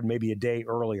get started maybe a day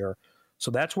earlier. So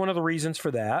that's one of the reasons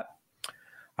for that.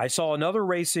 I saw another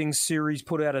racing series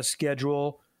put out a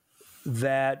schedule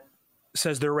that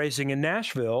says they're racing in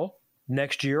Nashville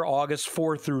next year, August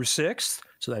 4th through 6th.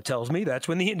 So that tells me that's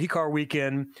when the IndyCar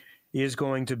weekend is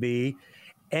going to be.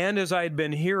 And as I had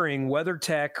been hearing,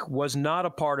 WeatherTech was not a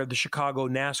part of the Chicago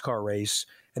NASCAR race,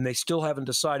 and they still haven't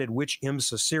decided which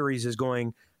IMSA series is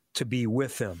going to be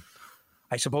with them.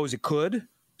 I suppose it could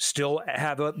still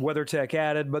have a WeatherTech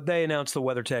added, but they announced the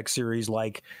WeatherTech series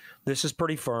like this is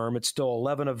pretty firm. It's still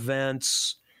 11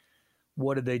 events.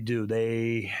 What did they do?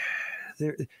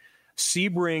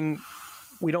 Sebring.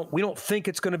 We don't think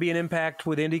it's going to be an impact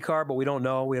with IndyCar, but we don't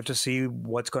know. We have to see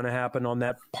what's going to happen on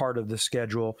that part of the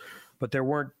schedule. But there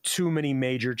weren't too many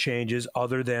major changes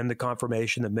other than the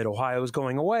confirmation that Mid-Ohio is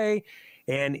going away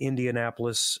and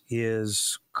Indianapolis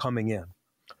is coming in.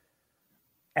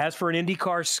 As for an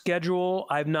IndyCar schedule,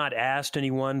 I've not asked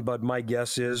anyone, but my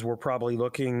guess is we're probably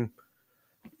looking,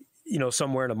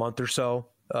 somewhere in a month or so.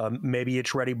 Maybe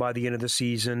it's ready by the end of the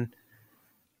season.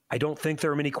 I don't think there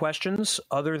are many questions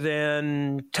other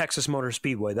than Texas Motor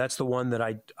Speedway. That's the one that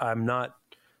I'm not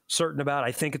certain about.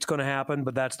 I think it's going to happen,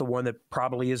 but that's the one that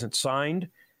probably isn't signed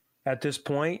at this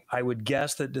point. I would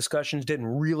guess that discussions didn't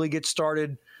really get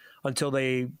started until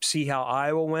they see how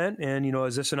Iowa went. And,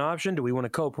 is this an option? Do we want to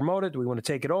co-promote it? Do we want to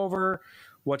take it over?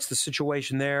 What's the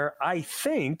situation there? I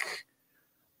think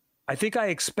I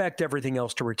expect everything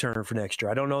else to return for next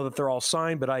year. I don't know that they're all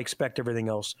signed, but I expect everything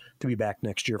else to be back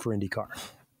next year for IndyCar.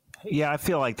 Yeah, I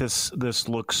feel like this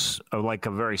looks like a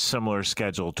very similar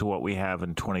schedule to what we have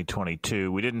in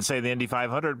 2022. We didn't say the Indy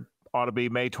 500 ought to be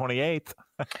May 28th.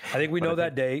 I think we know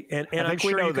that day, and I'm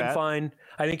sure you can find.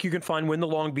 I think you can find when the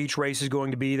Long Beach race is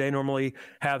going to be. They normally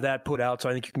have that put out, so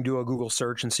I think you can do a Google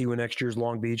search and see when next year's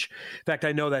Long Beach. In fact,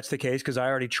 I know that's the case because I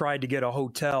already tried to get a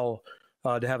hotel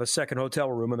to have a second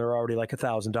hotel room, and they're already like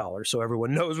 $1,000. So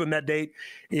everyone knows when that date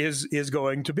is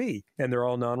going to be, and they're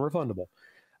all non-refundable.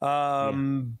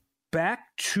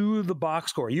 Back to the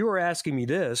box score. You were asking me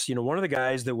this. One of the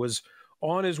guys that was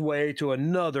on his way to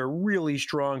another really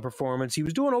strong performance. He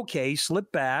was doing okay,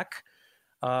 slipped back,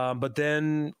 but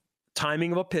then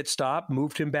timing of a pit stop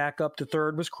moved him back up to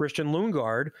third was Christian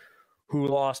Lundgaard, who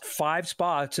lost 5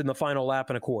 spots in the final lap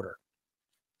and a quarter.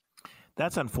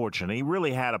 That's unfortunate. He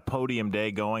really had a podium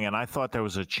day going, and I thought there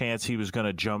was a chance he was going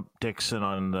to jump Dixon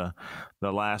on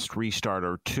the last restart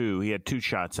or two. He had 2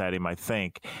 shots at him, I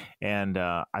think, and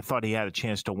I thought he had a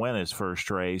chance to win his first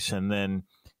race, and then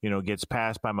gets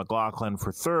passed by McLaughlin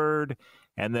for third,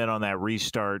 and then on that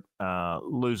restart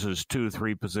loses 2 or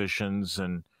 3 positions,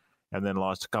 and then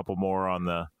lost a couple more on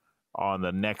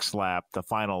the next lap, the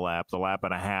final lap, the lap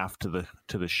and a half to the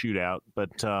shootout,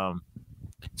 but.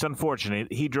 It's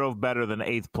unfortunate. He drove better than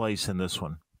 8th place in this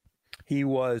one. He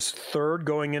was third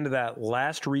going into that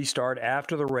last restart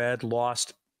after the red,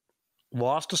 lost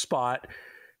a spot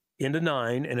into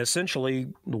 9. And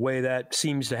essentially the way that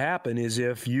seems to happen is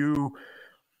if you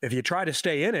try to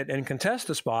stay in it and contest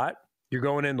the spot, you're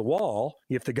going in the wall.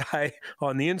 If the guy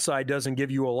on the inside doesn't give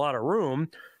you a lot of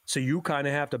room, so you kind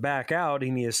of have to back out.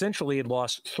 And he essentially had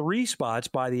lost 3 spots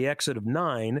by the exit of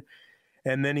 9.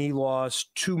 And then he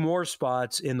lost 2 more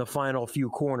spots in the final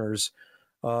few corners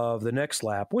of the next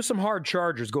lap with some hard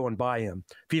chargers going by him.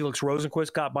 Felix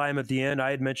Rosenqvist got by him at the end.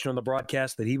 I had mentioned on the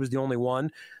broadcast that he was the only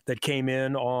one that came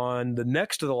in on the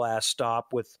next to the last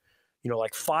stop with,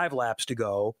 like 5 laps to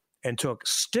go and took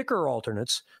sticker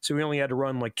alternates. So we only had to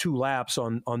run like 2 laps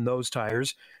on those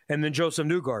tires. And then Joseph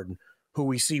Newgarden, who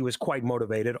we see was quite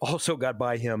motivated, also got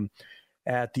by him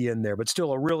at the end there. But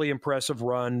still a really impressive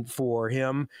run for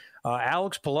him.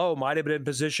 Alex Palou might have been in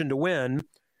position to win,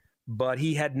 but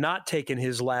he had not taken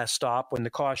his last stop when the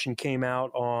caution came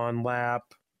out on lap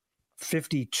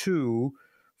 52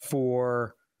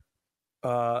 for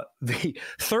the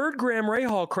third Graham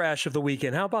Rahal crash of the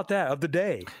weekend. How about that? Of the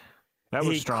day. That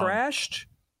was he strong. Crashed,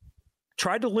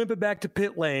 tried to limp it back to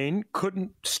pit lane,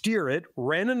 couldn't steer it,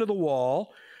 ran into the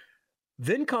wall,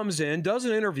 then comes in, does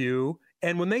an interview,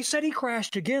 and when they said he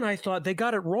crashed again, I thought they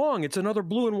got it wrong. It's another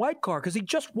blue and white car because he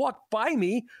just walked by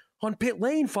me on pit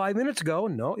lane 5 minutes ago.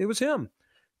 No, it was him.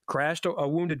 Crashed a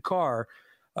wounded car.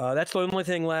 That's the only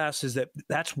thing last is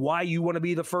that's why you want to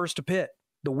be the first to pit.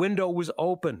 The window was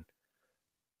open.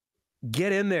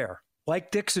 Get in there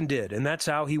like Dixon did, and that's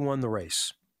how he won the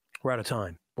race. We're out of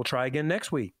time. We'll try again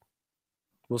next week.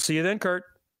 We'll see you then, Curt.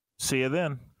 See you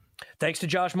then. Thanks to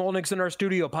Josh Molnix in our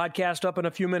studio. Podcast up in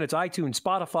a few minutes. iTunes,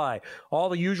 Spotify, all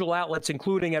the usual outlets,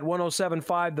 including at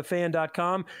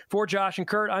 1075thefan.com. For Josh and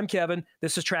Curt, I'm Kevin.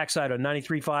 This is Trackside on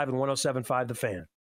 93.5 and 107.5 The Fan.